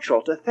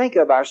natural to think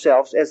of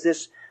ourselves as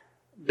this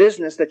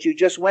business that you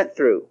just went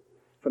through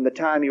from the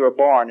time you were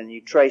born and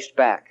you traced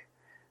back.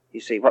 You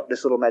see, what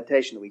this little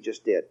meditation that we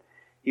just did.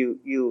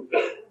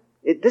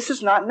 This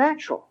is not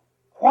natural.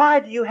 Why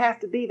do you have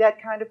to be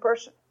that kind of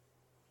person?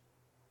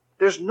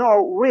 There's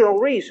no real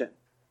reason.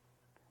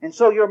 And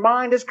so your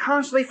mind is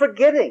constantly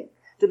forgetting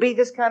to be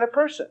this kind of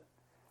person.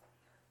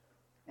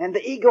 And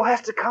the ego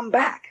has to come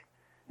back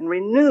and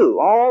renew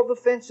all the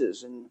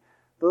fences and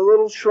the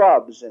little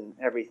shrubs and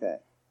everything.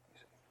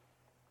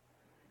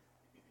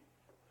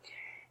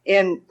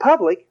 In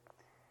public,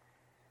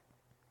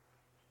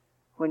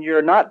 when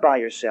you're not by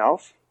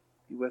yourself,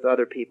 you're with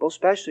other people,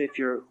 especially if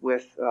you're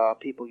with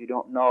people you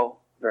don't know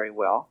very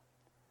well,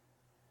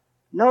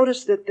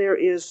 notice that there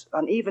is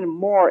an even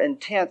more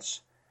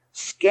intense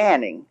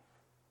scanning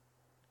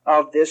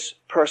of this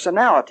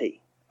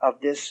personality, of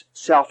this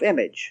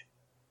self-image.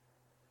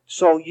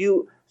 So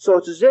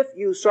it's as if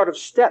you sort of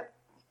step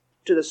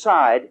to the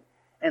side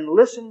and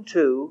listen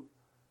to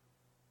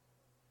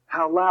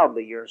how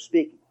loudly you're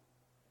speaking.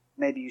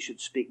 Maybe you should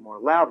speak more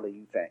loudly,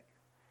 you think.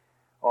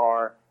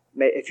 Or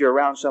if you're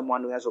around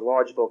someone who has a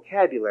large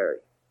vocabulary,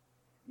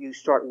 you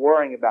start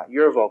worrying about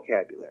your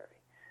vocabulary.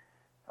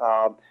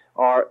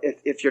 Or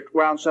if you're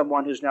around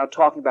someone who's now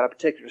talking about a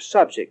particular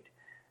subject,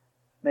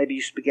 maybe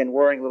you begin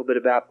worrying a little bit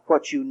about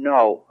what you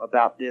know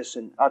about this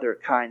and other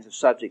kinds of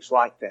subjects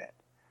like that.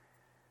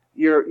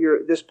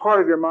 This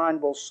part of your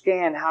mind will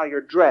scan how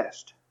you're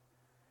dressed,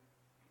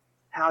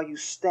 how you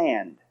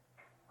stand.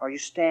 Are you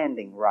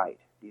standing right,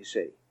 you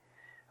see?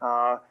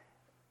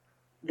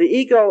 The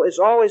ego is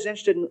always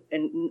interested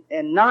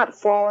in not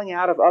falling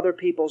out of other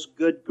people's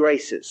good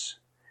graces,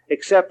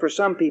 except for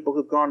some people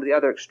who've gone to the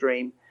other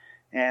extreme,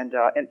 and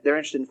they're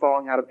interested in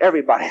falling out of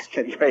everybody's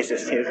good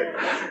graces.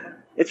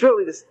 It's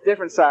really this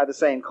different side of the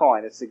same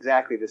coin. It's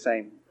exactly the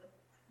same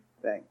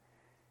thing.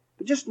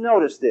 But just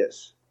notice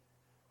this.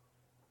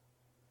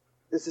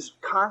 This is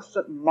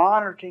constant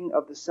monitoring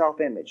of the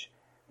self-image.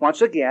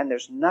 Once again,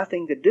 there's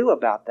nothing to do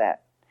about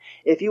that.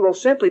 If you will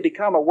simply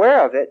become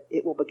aware of it,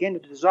 it will begin to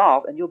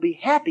dissolve, and you'll be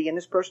happy in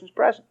this person's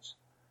presence.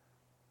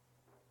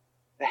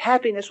 The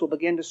happiness will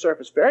begin to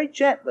surface very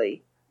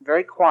gently,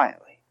 very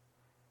quietly.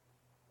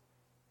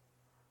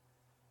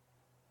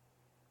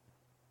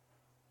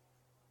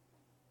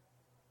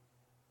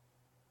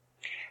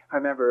 I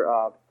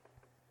remember,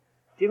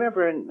 do you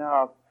remember in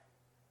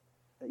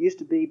It used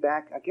to be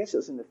back, I guess it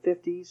was in the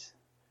 50s,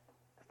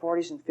 the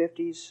 40s and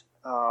 50s.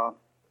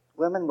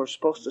 Women were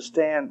supposed to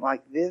stand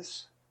like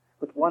this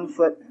with one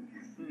foot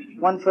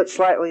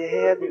slightly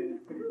ahead,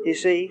 you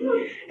see.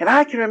 And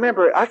I can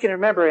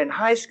remember in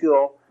high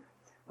school,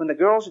 when the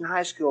girls in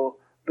high school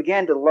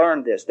began to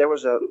learn this, there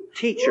was a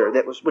teacher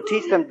that would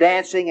teach them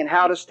dancing and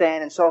how to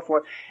stand and so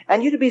forth.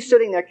 And you'd be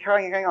sitting there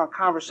carrying on a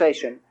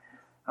conversation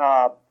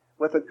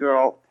with a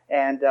girl,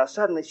 and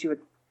suddenly she would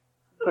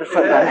put her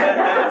foot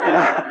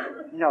down,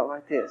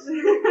 like this.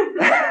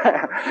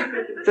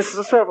 This is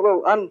a sort of a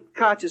little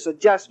unconscious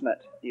adjustment,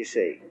 you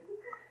see.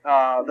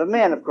 The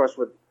men, of course,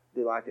 would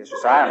do like this.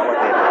 So I don't know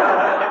what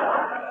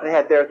they did. They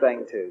had their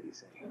thing too, you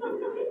see.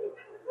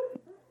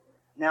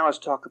 Now let's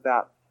talk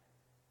about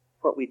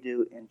what we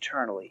do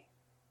internally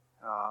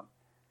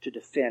to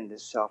defend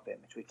this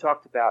self-image. We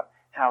talked about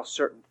how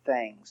certain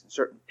things and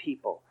certain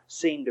people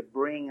seem to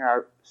bring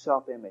our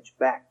self-image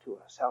back to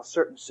us, how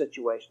certain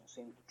situations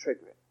seem to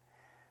trigger it.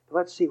 But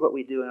let's see what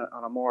we do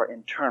on a more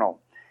internal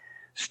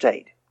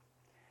state.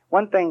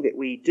 One thing that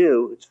we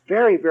do, it's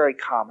very, very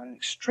common and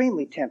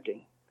extremely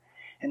tempting,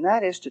 and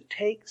that is to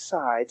take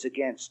sides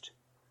against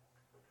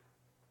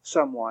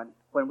someone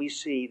when we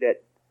see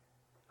that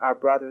our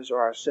brothers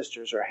or our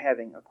sisters are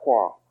having a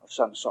quarrel of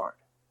some sort.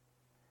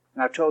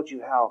 And I've told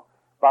you how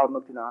Baba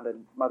Muktananda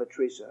and Mother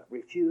Teresa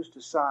refused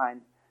to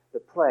sign the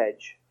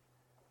pledge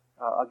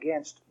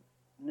against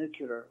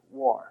nuclear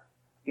war,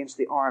 against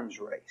the arms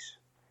race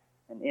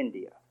in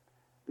India,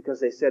 because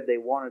they said they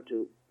wanted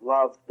to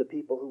love the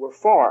people who were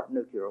for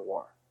nuclear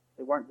war.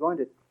 They weren't going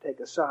to take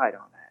a side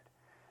on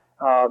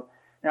that.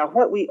 Now,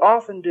 what we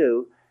often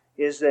do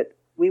is that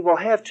we will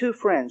have two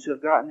friends who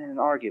have gotten in an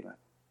argument,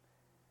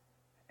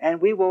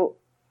 and we will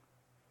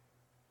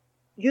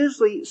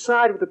usually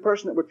side with the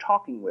person that we're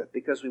talking with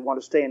because we want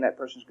to stay in that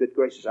person's good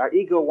graces. Our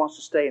ego wants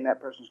to stay in that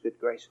person's good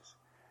graces.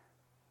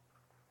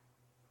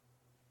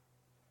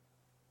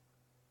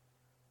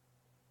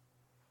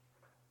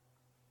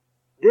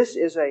 This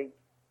is a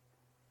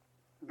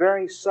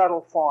very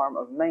subtle form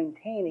of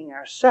maintaining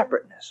our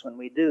separateness when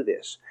we do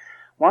this.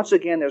 Once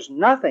again, there's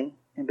nothing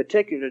in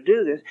particular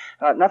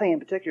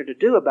to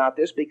do about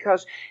this,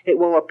 because it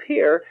will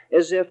appear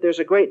as if there's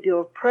a great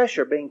deal of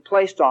pressure being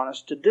placed on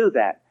us to do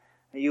that.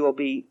 You're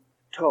being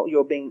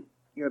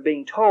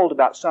told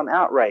about some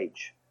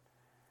outrage.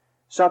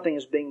 Something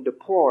is being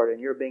deplored, and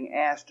you're being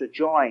asked to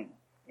join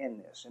in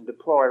this and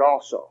deplore it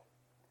also.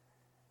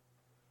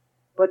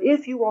 But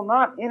if you will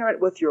not enter it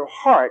with your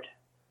heart,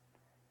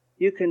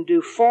 you can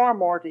do far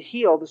more to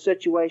heal the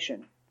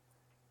situation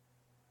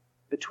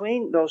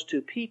between those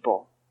two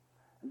people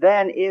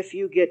than if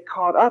you get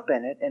caught up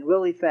in it and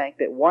really think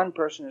that one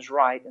person is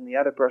right and the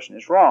other person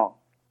is wrong.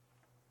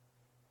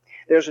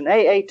 There's an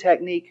AA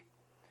technique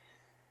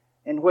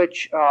in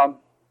which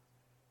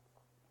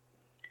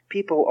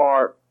people,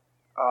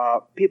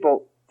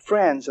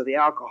 friends of the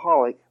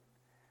alcoholic,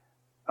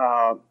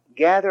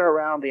 gather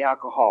around the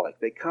alcoholic.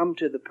 They come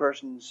to the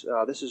person's,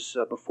 this is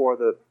before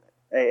the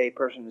AA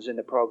person is in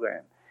the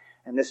program,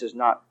 and this is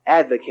not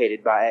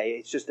advocated by AA,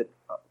 it's just that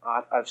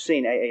I've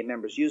seen AA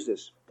members use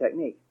this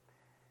technique.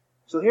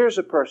 So here's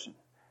a person.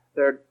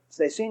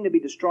 They seem to be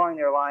destroying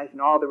their life and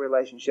all the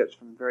relationships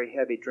from very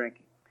heavy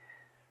drinking.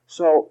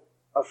 So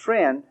a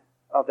friend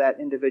of that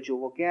individual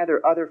will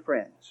gather other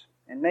friends,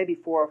 and maybe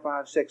 4 or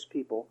 5, 6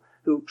 people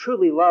who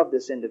truly love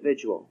this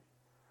individual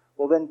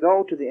will then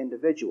go to the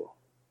individual,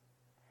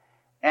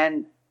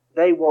 and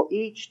they will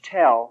each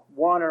tell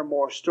one or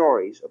more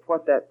stories of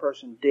what that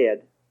person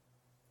did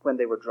when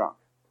they were drunk.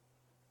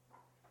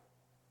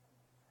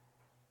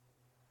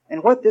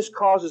 And what this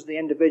causes the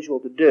individual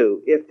to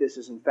do, if this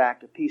is in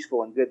fact a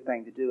peaceful and good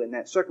thing to do in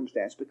that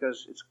circumstance,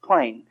 because it's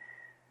plain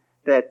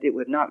that it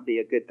would not be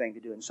a good thing to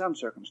do in some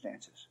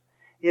circumstances,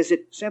 is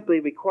it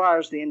simply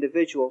requires the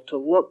individual to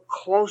look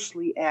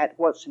closely at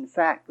what's in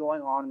fact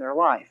going on in their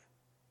life.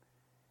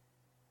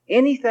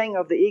 Anything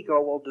of the ego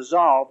will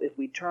dissolve if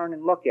we turn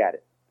and look at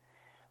it.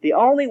 The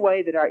only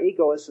way that our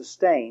ego is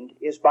sustained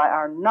is by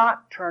our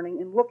not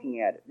turning and looking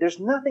at it. There's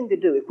nothing to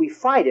do. If we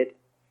fight it,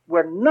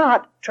 we're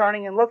not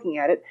turning and looking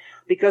at it,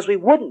 because we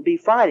wouldn't be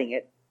fighting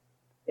it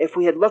if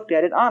we had looked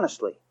at it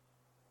honestly.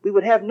 We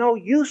would have no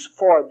use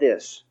for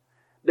this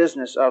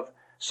business of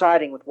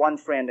siding with one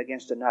friend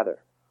against another.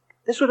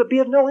 This would be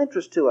of no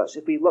interest to us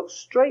if we looked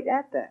straight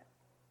at that.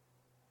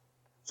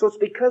 So it's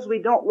because we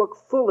don't look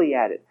fully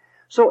at it.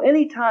 So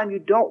anytime you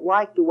don't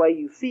like the way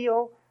you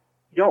feel,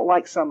 you don't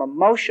like some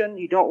emotion,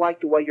 you don't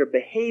like the way you're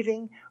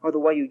behaving or the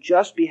way you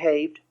just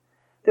behaved,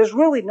 there's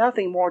really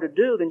nothing more to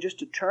do than just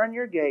to turn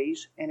your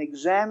gaze and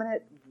examine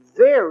it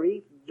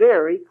very,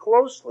 very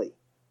closely,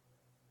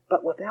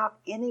 but without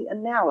any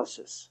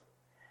analysis.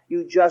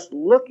 You just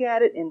look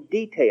at it in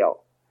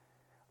detail,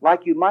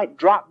 like you might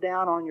drop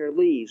down on your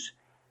leaves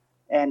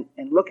and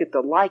look at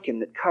the lichen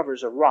that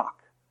covers a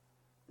rock.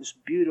 This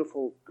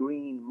beautiful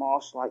green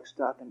moss-like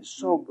stuff, and it's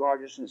so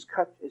gorgeous, and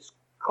it's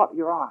caught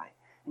your eye.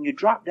 And you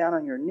drop down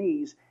on your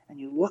knees and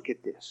you look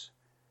at this.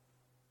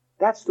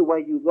 That's the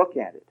way you look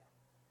at it.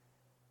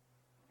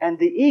 And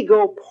the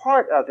ego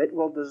part of it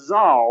will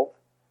dissolve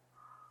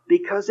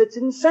because it's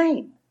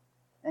insane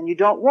and you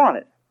don't want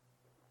it.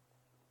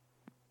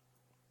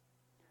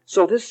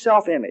 So this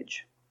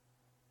self-image,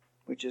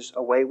 which is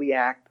a way we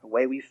act, a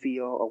way we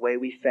feel, a way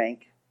we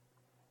think,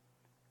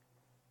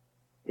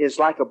 is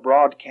like a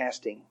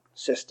broadcasting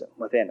system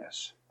within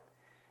us.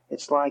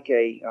 It's like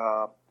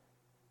a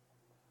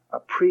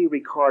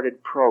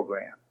pre-recorded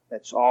program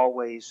that's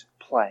always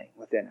playing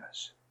within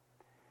us.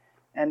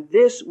 And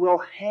this will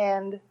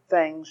hand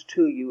things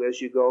to you as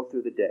you go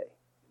through the day.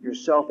 Your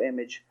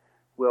self-image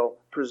will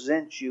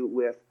present you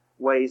with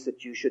ways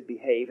that you should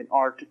behave in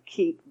order to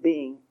keep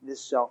being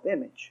this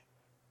self-image.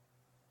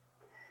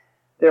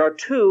 There are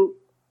two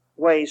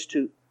ways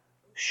to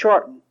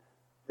shorten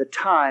the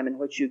time in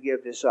which you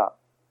give this up.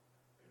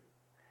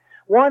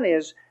 One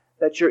is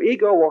that your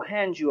ego will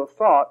hand you a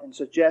thought and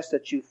suggest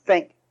that you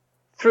think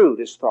through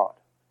this thought.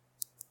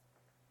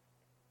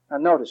 Now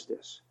notice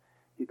this.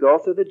 You go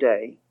through the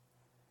day,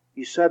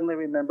 you suddenly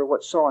remember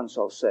what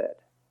so-and-so said.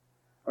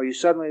 Or you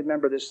suddenly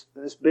remember this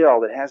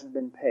bill that hasn't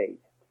been paid.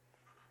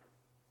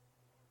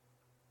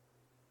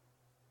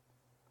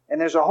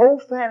 And there's a whole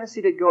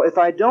fantasy to go, if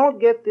I don't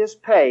get this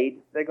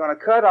paid, they're going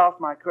to cut off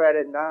my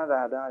credit, and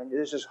and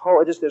there's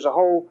a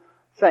whole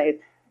thing.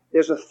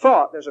 There's a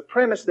thought, there's a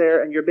premise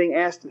there, and you're being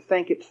asked to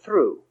think it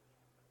through.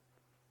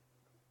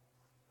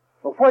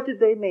 Well, what did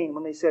they mean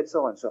when they said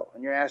so-and-so?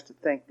 And you're asked to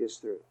think this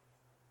through.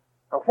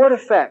 Or what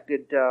effect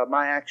did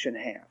my action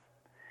have?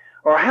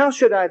 Or how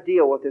should I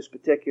deal with this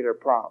particular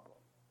problem?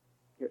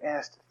 You're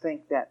asked to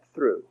think that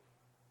through.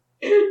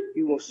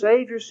 You will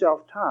save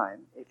yourself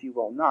time if you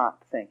will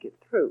not think it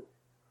through.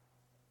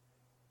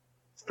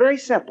 It's very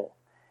simple.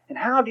 And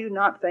how do you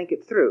not think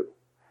it through?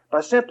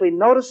 By simply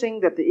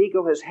noticing that the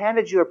ego has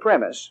handed you a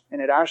premise,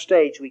 and at our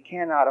stage we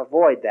cannot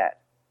avoid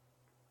that.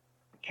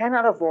 We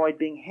cannot avoid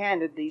being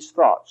handed these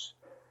thoughts,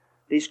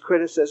 these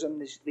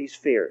criticisms, these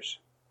fears.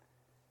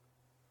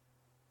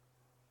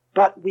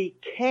 But we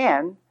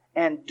can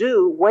and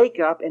do wake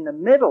up in the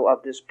middle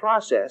of this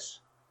process,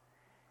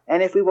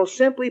 and if we will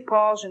simply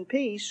pause in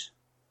peace,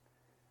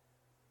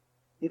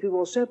 if we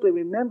will simply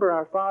remember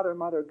our Father,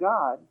 Mother,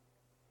 God,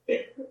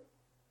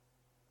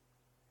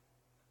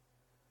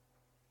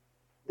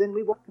 then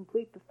we will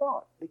complete the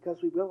thought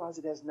because we realize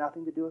it has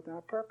nothing to do with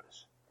our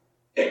purpose.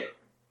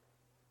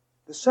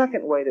 The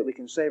second way that we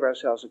can save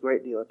ourselves a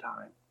great deal of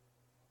time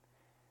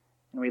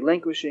in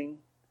relinquishing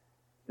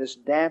this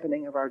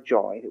dampening of our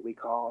joy that we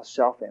call a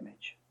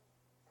self-image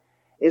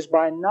is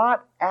by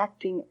not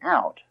acting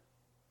out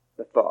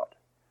the thought.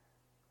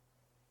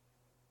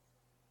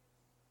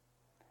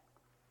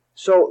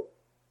 So,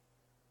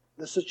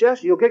 the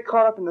suggestion, you'll get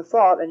caught up in the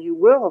thought and you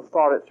will have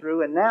thought it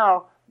through, and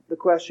now the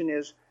question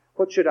is,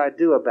 what should I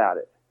do about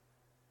it?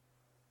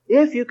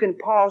 If you can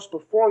pause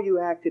before you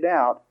act it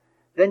out,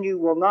 then you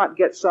will not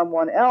get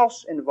someone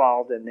else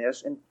involved in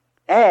this and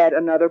add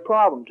another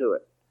problem to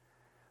it.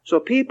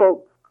 So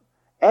people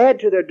add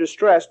to their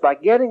distress by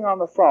getting on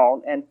the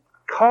phone and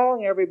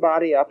calling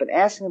everybody up and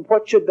asking them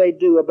what should they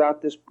do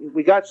about this.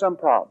 We got some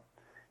problem.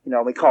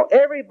 We call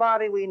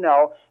everybody we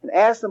know and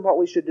ask them what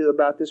we should do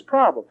about this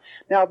problem.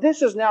 Now,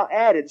 this has now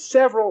added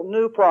several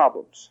new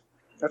problems.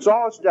 That's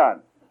all it's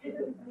done.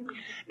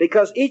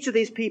 Because each of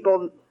these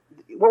people,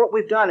 what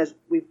we've done is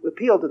we've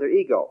appealed to their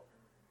ego.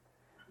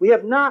 We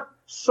have not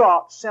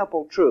sought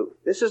simple truth.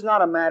 This is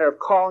not a matter of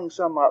calling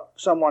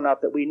someone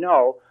up that we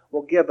know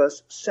will give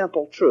us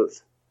simple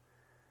truth.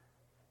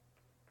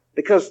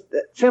 Because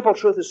simple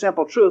truth is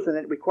simple truth, and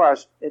it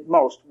requires at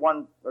most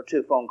 1 or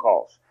 2 phone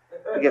calls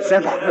to get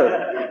simple truth.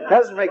 It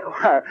doesn't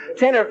require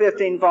 10 or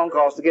 15 phone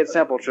calls to get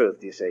simple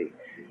truth, you see.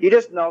 You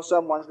just know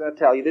someone's going to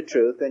tell you the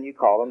truth, and you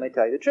call them, they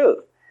tell you the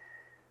truth.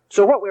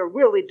 So what we're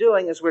really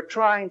doing is we're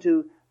trying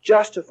to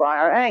justify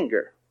our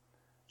anger,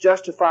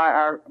 justify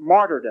our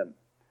martyrdom,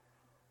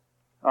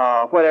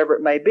 whatever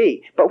it may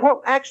be. But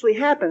what actually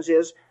happens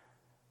is,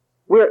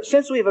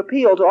 since we've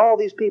appealed to all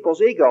these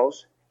people's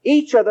egos,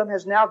 each of them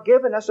has now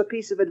given us a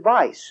piece of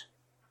advice.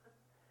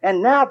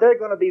 And now they're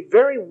going to be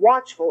very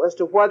watchful as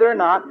to whether or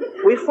not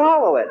we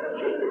follow it.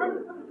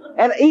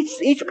 And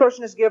each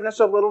person has given us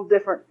a little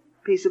different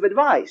piece of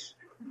advice.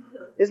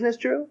 Isn't this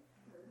true?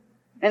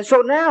 And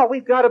so now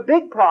we've got a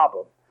big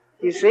problem,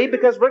 you see,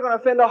 because we're going to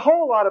offend a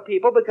whole lot of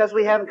people because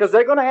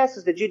they're going to ask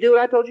us, did you do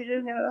what I told you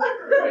to do?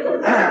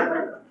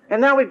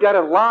 And now we've got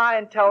to lie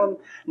and tell them,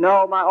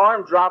 no, my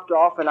arm dropped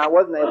off and I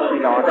wasn't able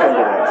to, I couldn't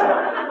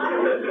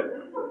do this.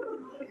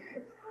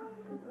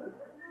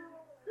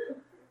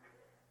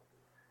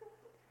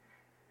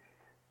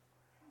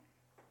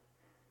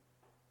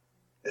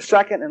 The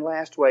second and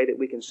last way that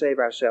we can save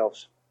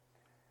ourselves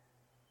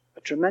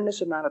a tremendous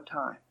amount of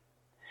time.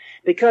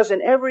 Because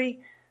in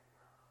every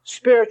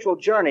spiritual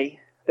journey,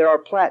 there are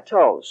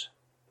plateaus.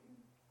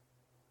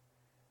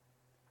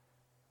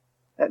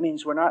 That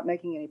means we're not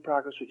making any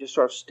progress, we're just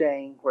sort of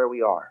staying where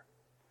we are.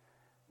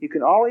 You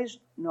can always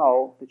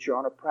know that you're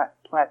on a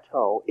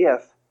plateau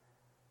if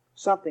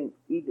something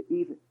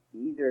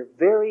either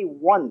very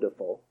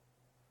wonderful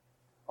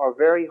or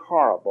very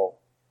horrible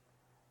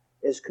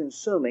is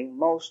consuming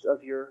most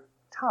of your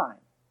time.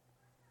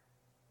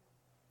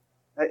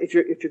 If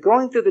you're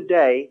going through the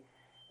day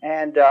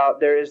and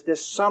there is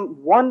this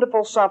some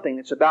wonderful something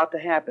that's about to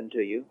happen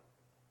to you,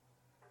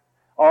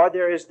 or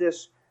there is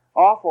this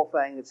awful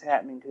thing that's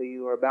happening to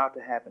you or about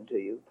to happen to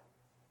you,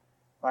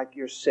 like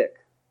you're sick.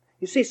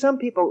 You see, some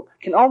people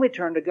can only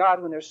turn to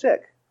God when they're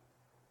sick.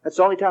 That's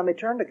the only time they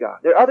turn to God.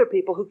 There are other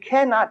people who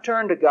cannot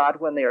turn to God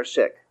when they are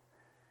sick.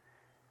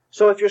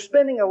 So if you're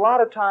spending a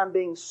lot of time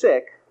being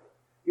sick,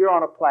 you're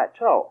on a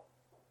plateau.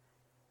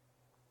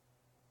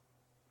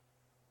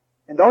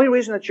 And the only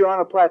reason that you're on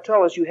a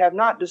plateau is you have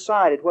not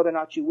decided whether or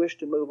not you wish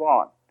to move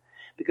on.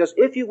 Because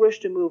if you wish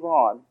to move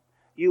on,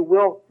 you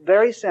will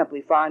very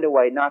simply find a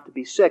way not to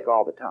be sick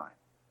all the time.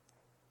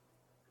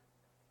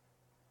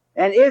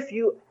 And if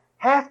you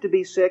have to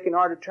be sick in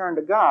order to turn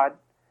to God,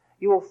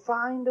 you will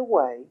find a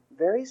way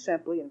very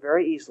simply and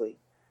very easily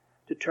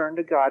to turn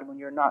to God when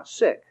you're not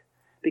sick.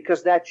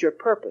 Because that's your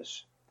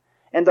purpose.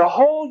 And the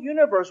whole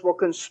universe will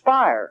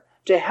conspire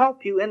to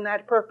help you in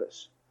that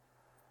purpose.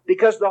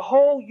 Because the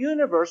whole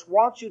universe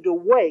wants you to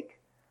wake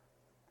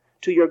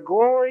to your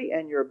glory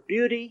and your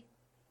beauty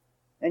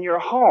and your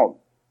home.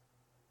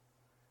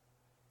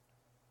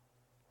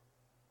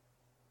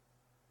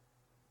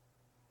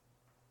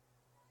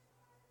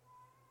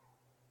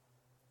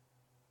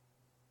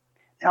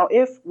 Now,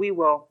 if we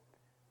will,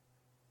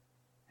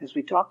 as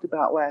we talked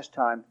about last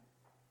time,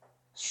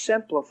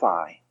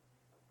 simplify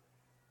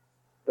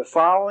the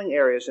following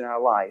areas in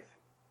our life,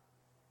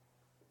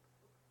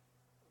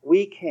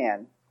 we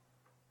can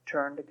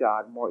turn to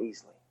God more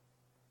easily.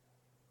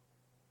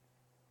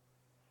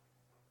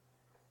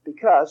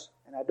 Because,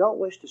 and I don't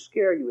wish to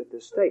scare you with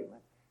this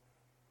statement,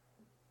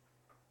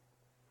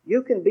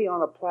 you can be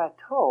on a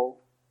plateau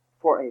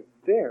for a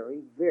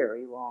very,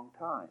 very long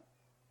time.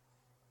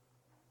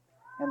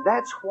 And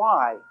that's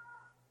why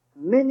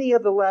many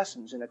of the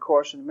lessons in A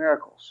Course in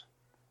Miracles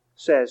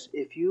says,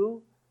 if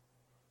you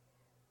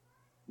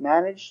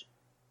manage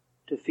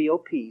to feel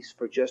peace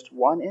for just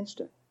one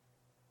instant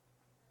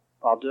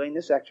while doing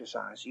this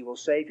exercise, you will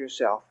save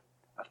yourself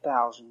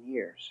 1,000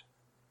 years.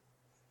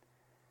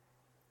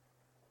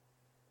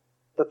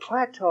 The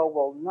plateau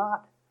will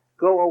not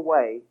go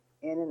away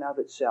in and of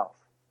itself.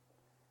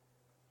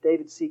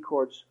 David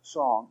Secord's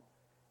song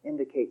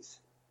indicates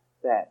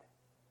that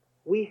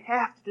we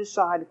have to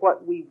decide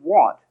what we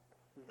want.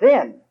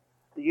 Then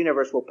the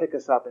universe will pick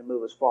us up and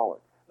move us forward.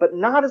 But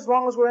not as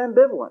long as we're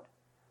ambivalent.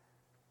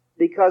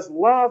 Because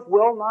love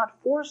will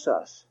not force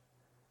us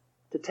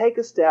to take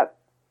a step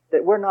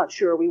that we're not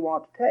sure we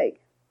want to take.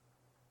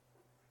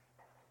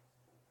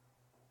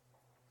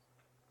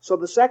 So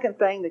the second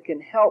thing that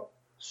can help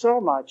so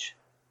much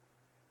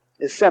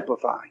is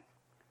simplifying.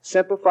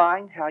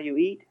 Simplifying how you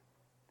eat,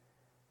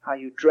 how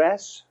you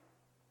dress,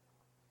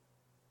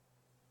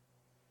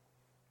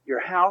 your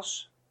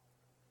house,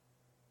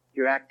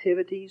 your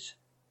activities,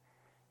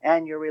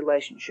 and your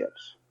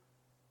relationships.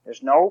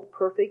 There's no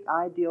perfect,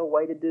 ideal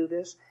way to do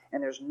this,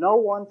 and there's no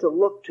one to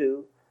look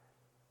to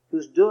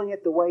who's doing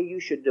it the way you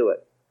should do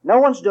it. No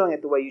one's doing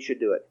it the way you should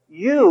do it.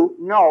 You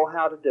know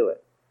how to do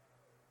it.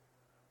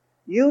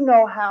 You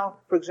know how,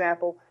 for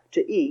example,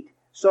 to eat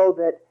so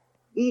that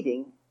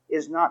eating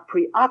is not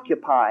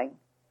preoccupying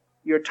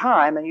your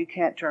time and you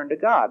can't turn to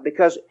God.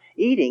 Because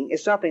eating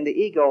is something the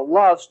ego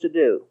loves to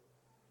do.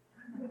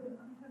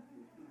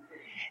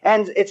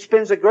 And it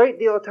spends a great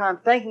deal of time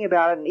thinking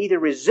about it and either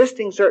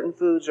resisting certain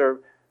foods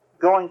or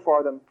going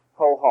for them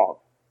whole hog.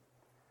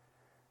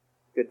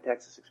 Good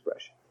Texas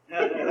expression.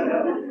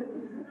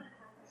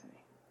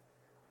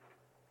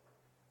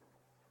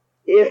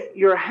 If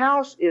your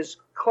house is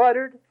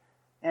cluttered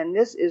and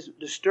this is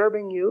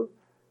disturbing you,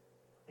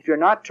 if you're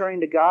not turning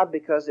to God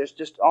because there's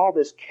just all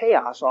this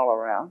chaos all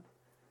around,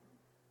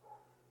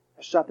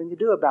 there's something to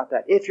do about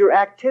that. If your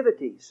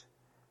activities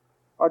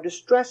are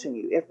distressing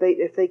you,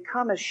 if they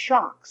come as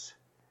shocks,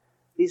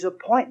 these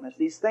appointments,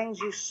 these things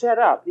you set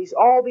up,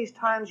 all these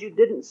times you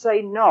didn't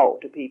say no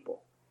to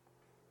people.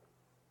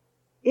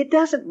 It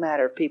doesn't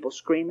matter if people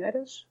scream at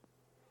us.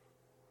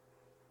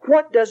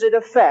 What does it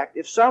affect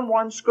if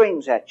someone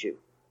screams at you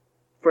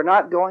for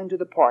not going to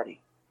the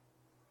party?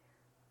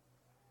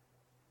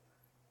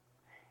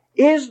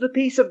 Is the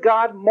peace of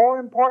God more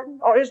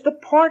important, or is the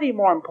party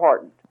more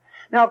important?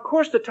 Now, of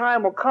course, the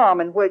time will come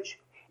in which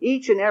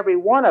each and every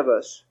one of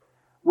us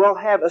will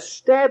have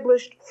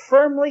established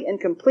firmly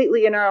and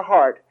completely in our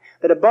heart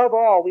that above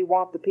all we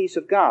want the peace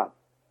of God.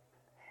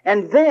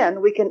 And then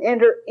we can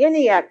enter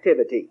any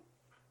activity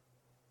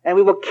and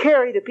we will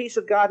carry the peace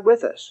of God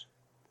with us.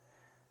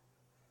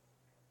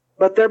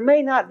 But there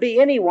may not be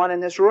anyone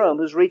in this room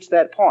who's reached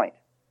that point.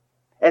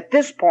 At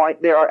this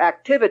point, there are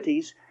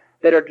activities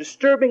that are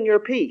disturbing your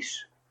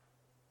peace.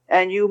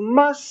 And you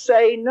must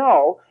say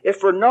no, if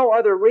for no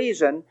other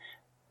reason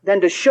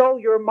than to show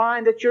your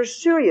mind that you're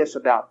serious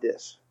about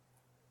this.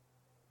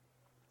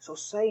 So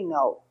say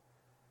no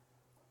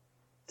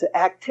to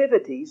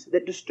activities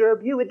that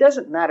disturb you. It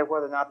doesn't matter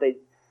whether or not they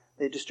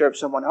disturb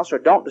someone else or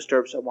don't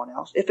disturb someone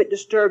else. If it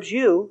disturbs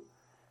you,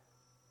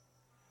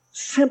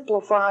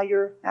 simplify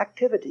your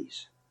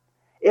activities.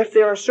 If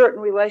there are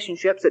certain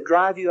relationships that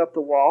drive you up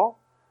the wall,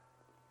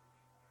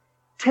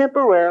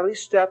 temporarily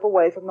step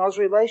away from those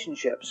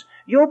relationships.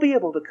 You'll be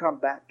able to come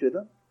back to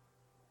them.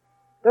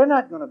 They're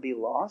not going to be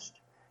lost.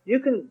 You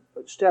can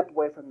step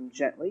away from them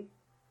gently.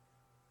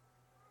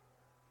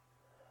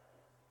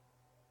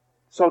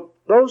 So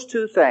those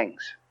two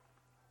things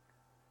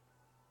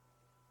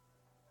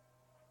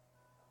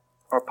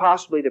are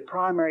possibly the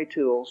primary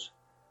tools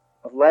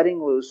of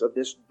letting loose of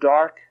this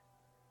dark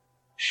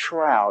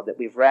shroud that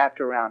we've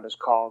wrapped around us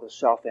called a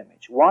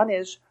self-image. One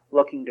is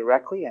looking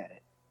directly at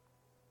it,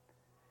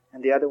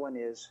 and the other one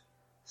is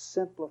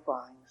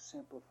simplifying,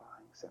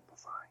 simplifying,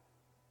 simplifying.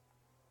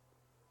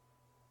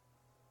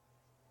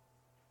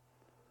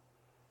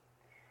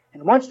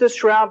 And once this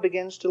shroud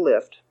begins to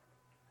lift,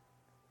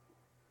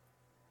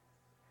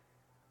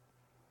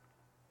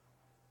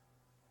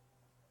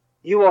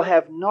 you will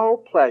have no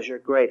pleasure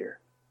greater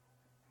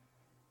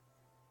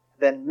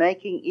than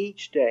making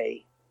each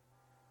day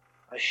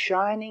a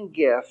shining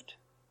gift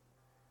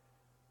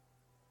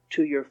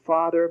to your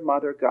Father,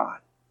 Mother, God,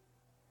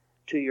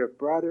 to your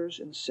brothers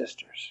and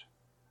sisters.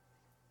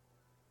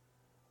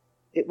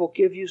 It will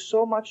give you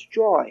so much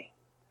joy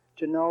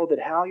to know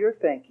that how you're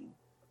thinking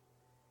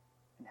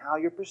and how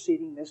you're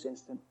proceeding this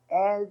instant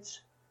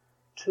adds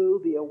to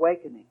the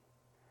awakening,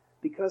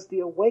 because the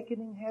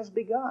awakening has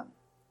begun.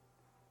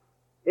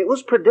 It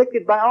was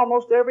predicted by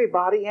almost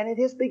everybody, and it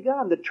has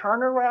begun. The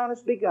turnaround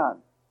has begun.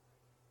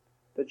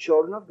 The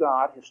children of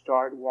God have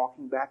started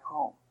walking back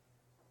home.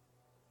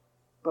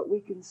 But we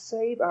can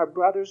save our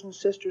brothers and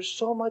sisters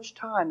so much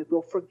time if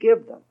we'll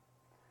forgive them,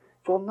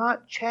 if we'll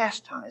not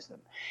chastise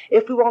them,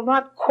 if we will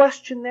not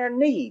question their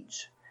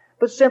needs,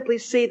 but simply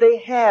see they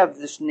have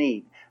this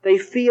need. They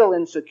feel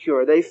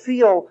insecure. They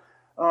feel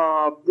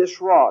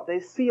distraught. They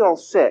feel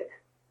sick.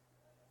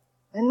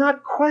 And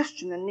not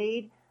question the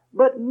need,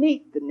 but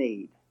meet the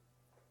need.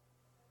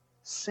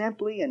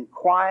 Simply and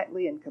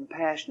quietly and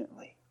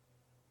compassionately.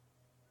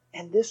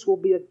 And this will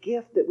be a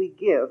gift that we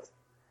give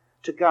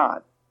to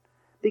God.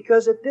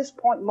 Because at this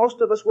point,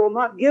 most of us will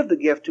not give the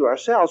gift to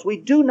ourselves. We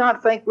do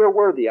not think we're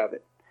worthy of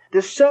it.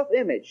 This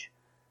self-image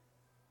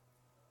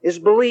is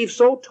believed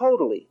so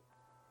totally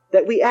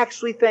that we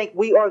actually think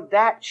we are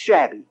that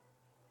shabby.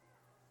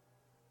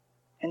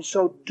 And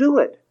so do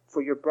it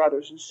for your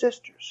brothers and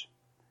sisters.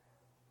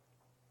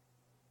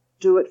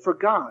 Do it for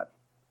God.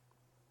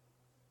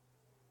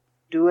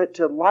 Do it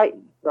to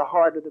lighten the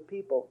heart of the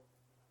people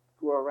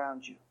who are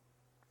around you.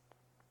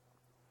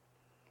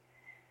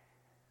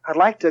 I'd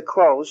like to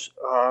close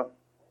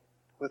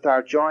with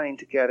our joining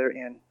together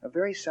in a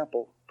very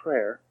simple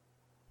prayer.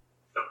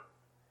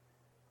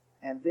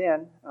 And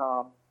then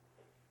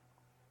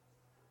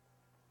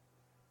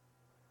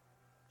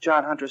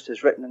John Huntress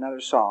has written another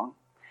song.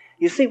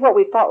 You see, what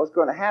we thought was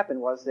going to happen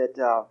was that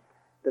the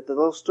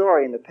little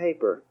story in the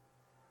paper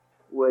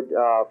would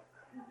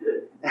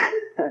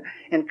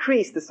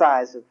increase the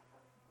size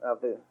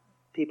of the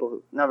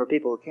number of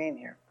people who came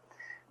here.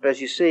 But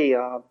as you see,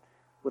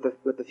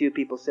 with the few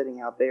people sitting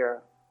out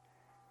there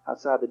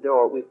outside the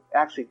door, we've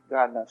actually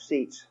got enough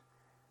seats.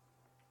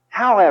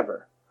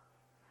 However,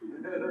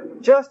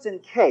 just in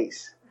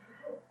case,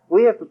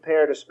 we have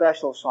prepared a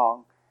special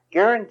song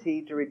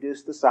guaranteed to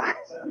reduce the size.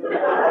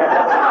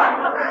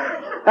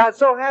 Now, it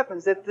so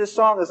happens that this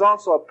song is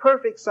also a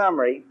perfect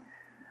summary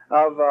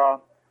of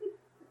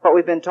what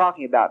we've been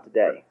talking about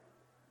today,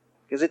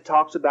 because it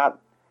talks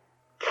about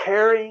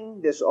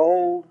carrying this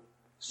old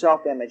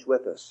self-image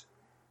with us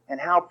and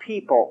how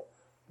people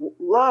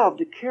love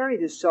to carry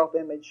this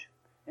self-image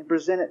and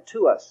present it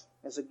to us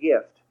as a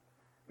gift,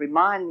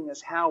 reminding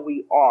us how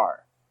we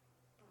are,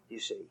 you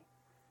see.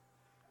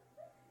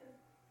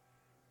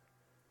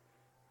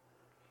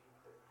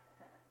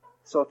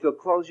 So if you'll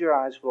close your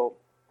eyes, we'll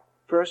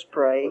first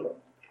pray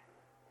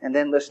and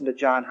then listen to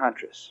John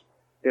Huntress.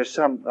 There's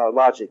some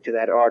logic to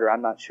that order.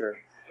 I'm not sure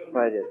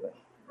what it is. But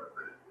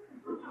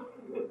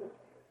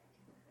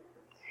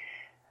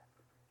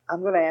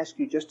I'm going to ask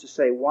you just to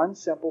say one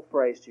simple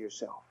phrase to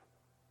yourself.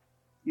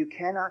 You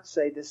cannot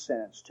say this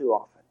sentence too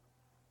often.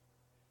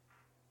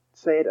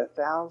 Say it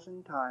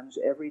 1,000 times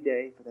every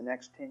day for the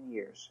next 10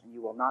 years, and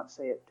you will not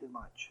say it too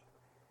much.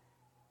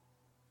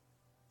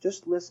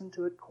 Just listen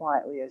to it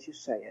quietly as you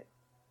say it.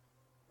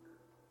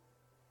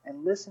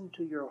 And listen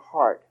to your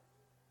heart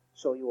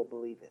so you will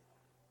believe it.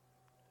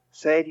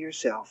 Say to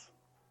yourself,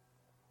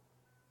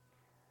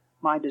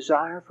 my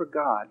desire for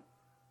God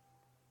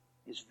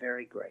is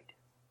very great.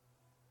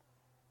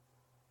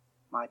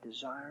 My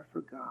desire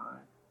for God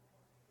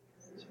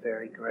is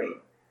very great.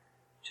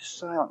 Just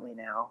silently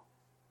now,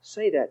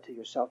 say that to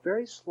yourself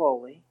very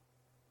slowly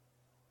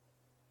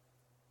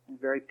and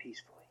very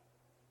peacefully.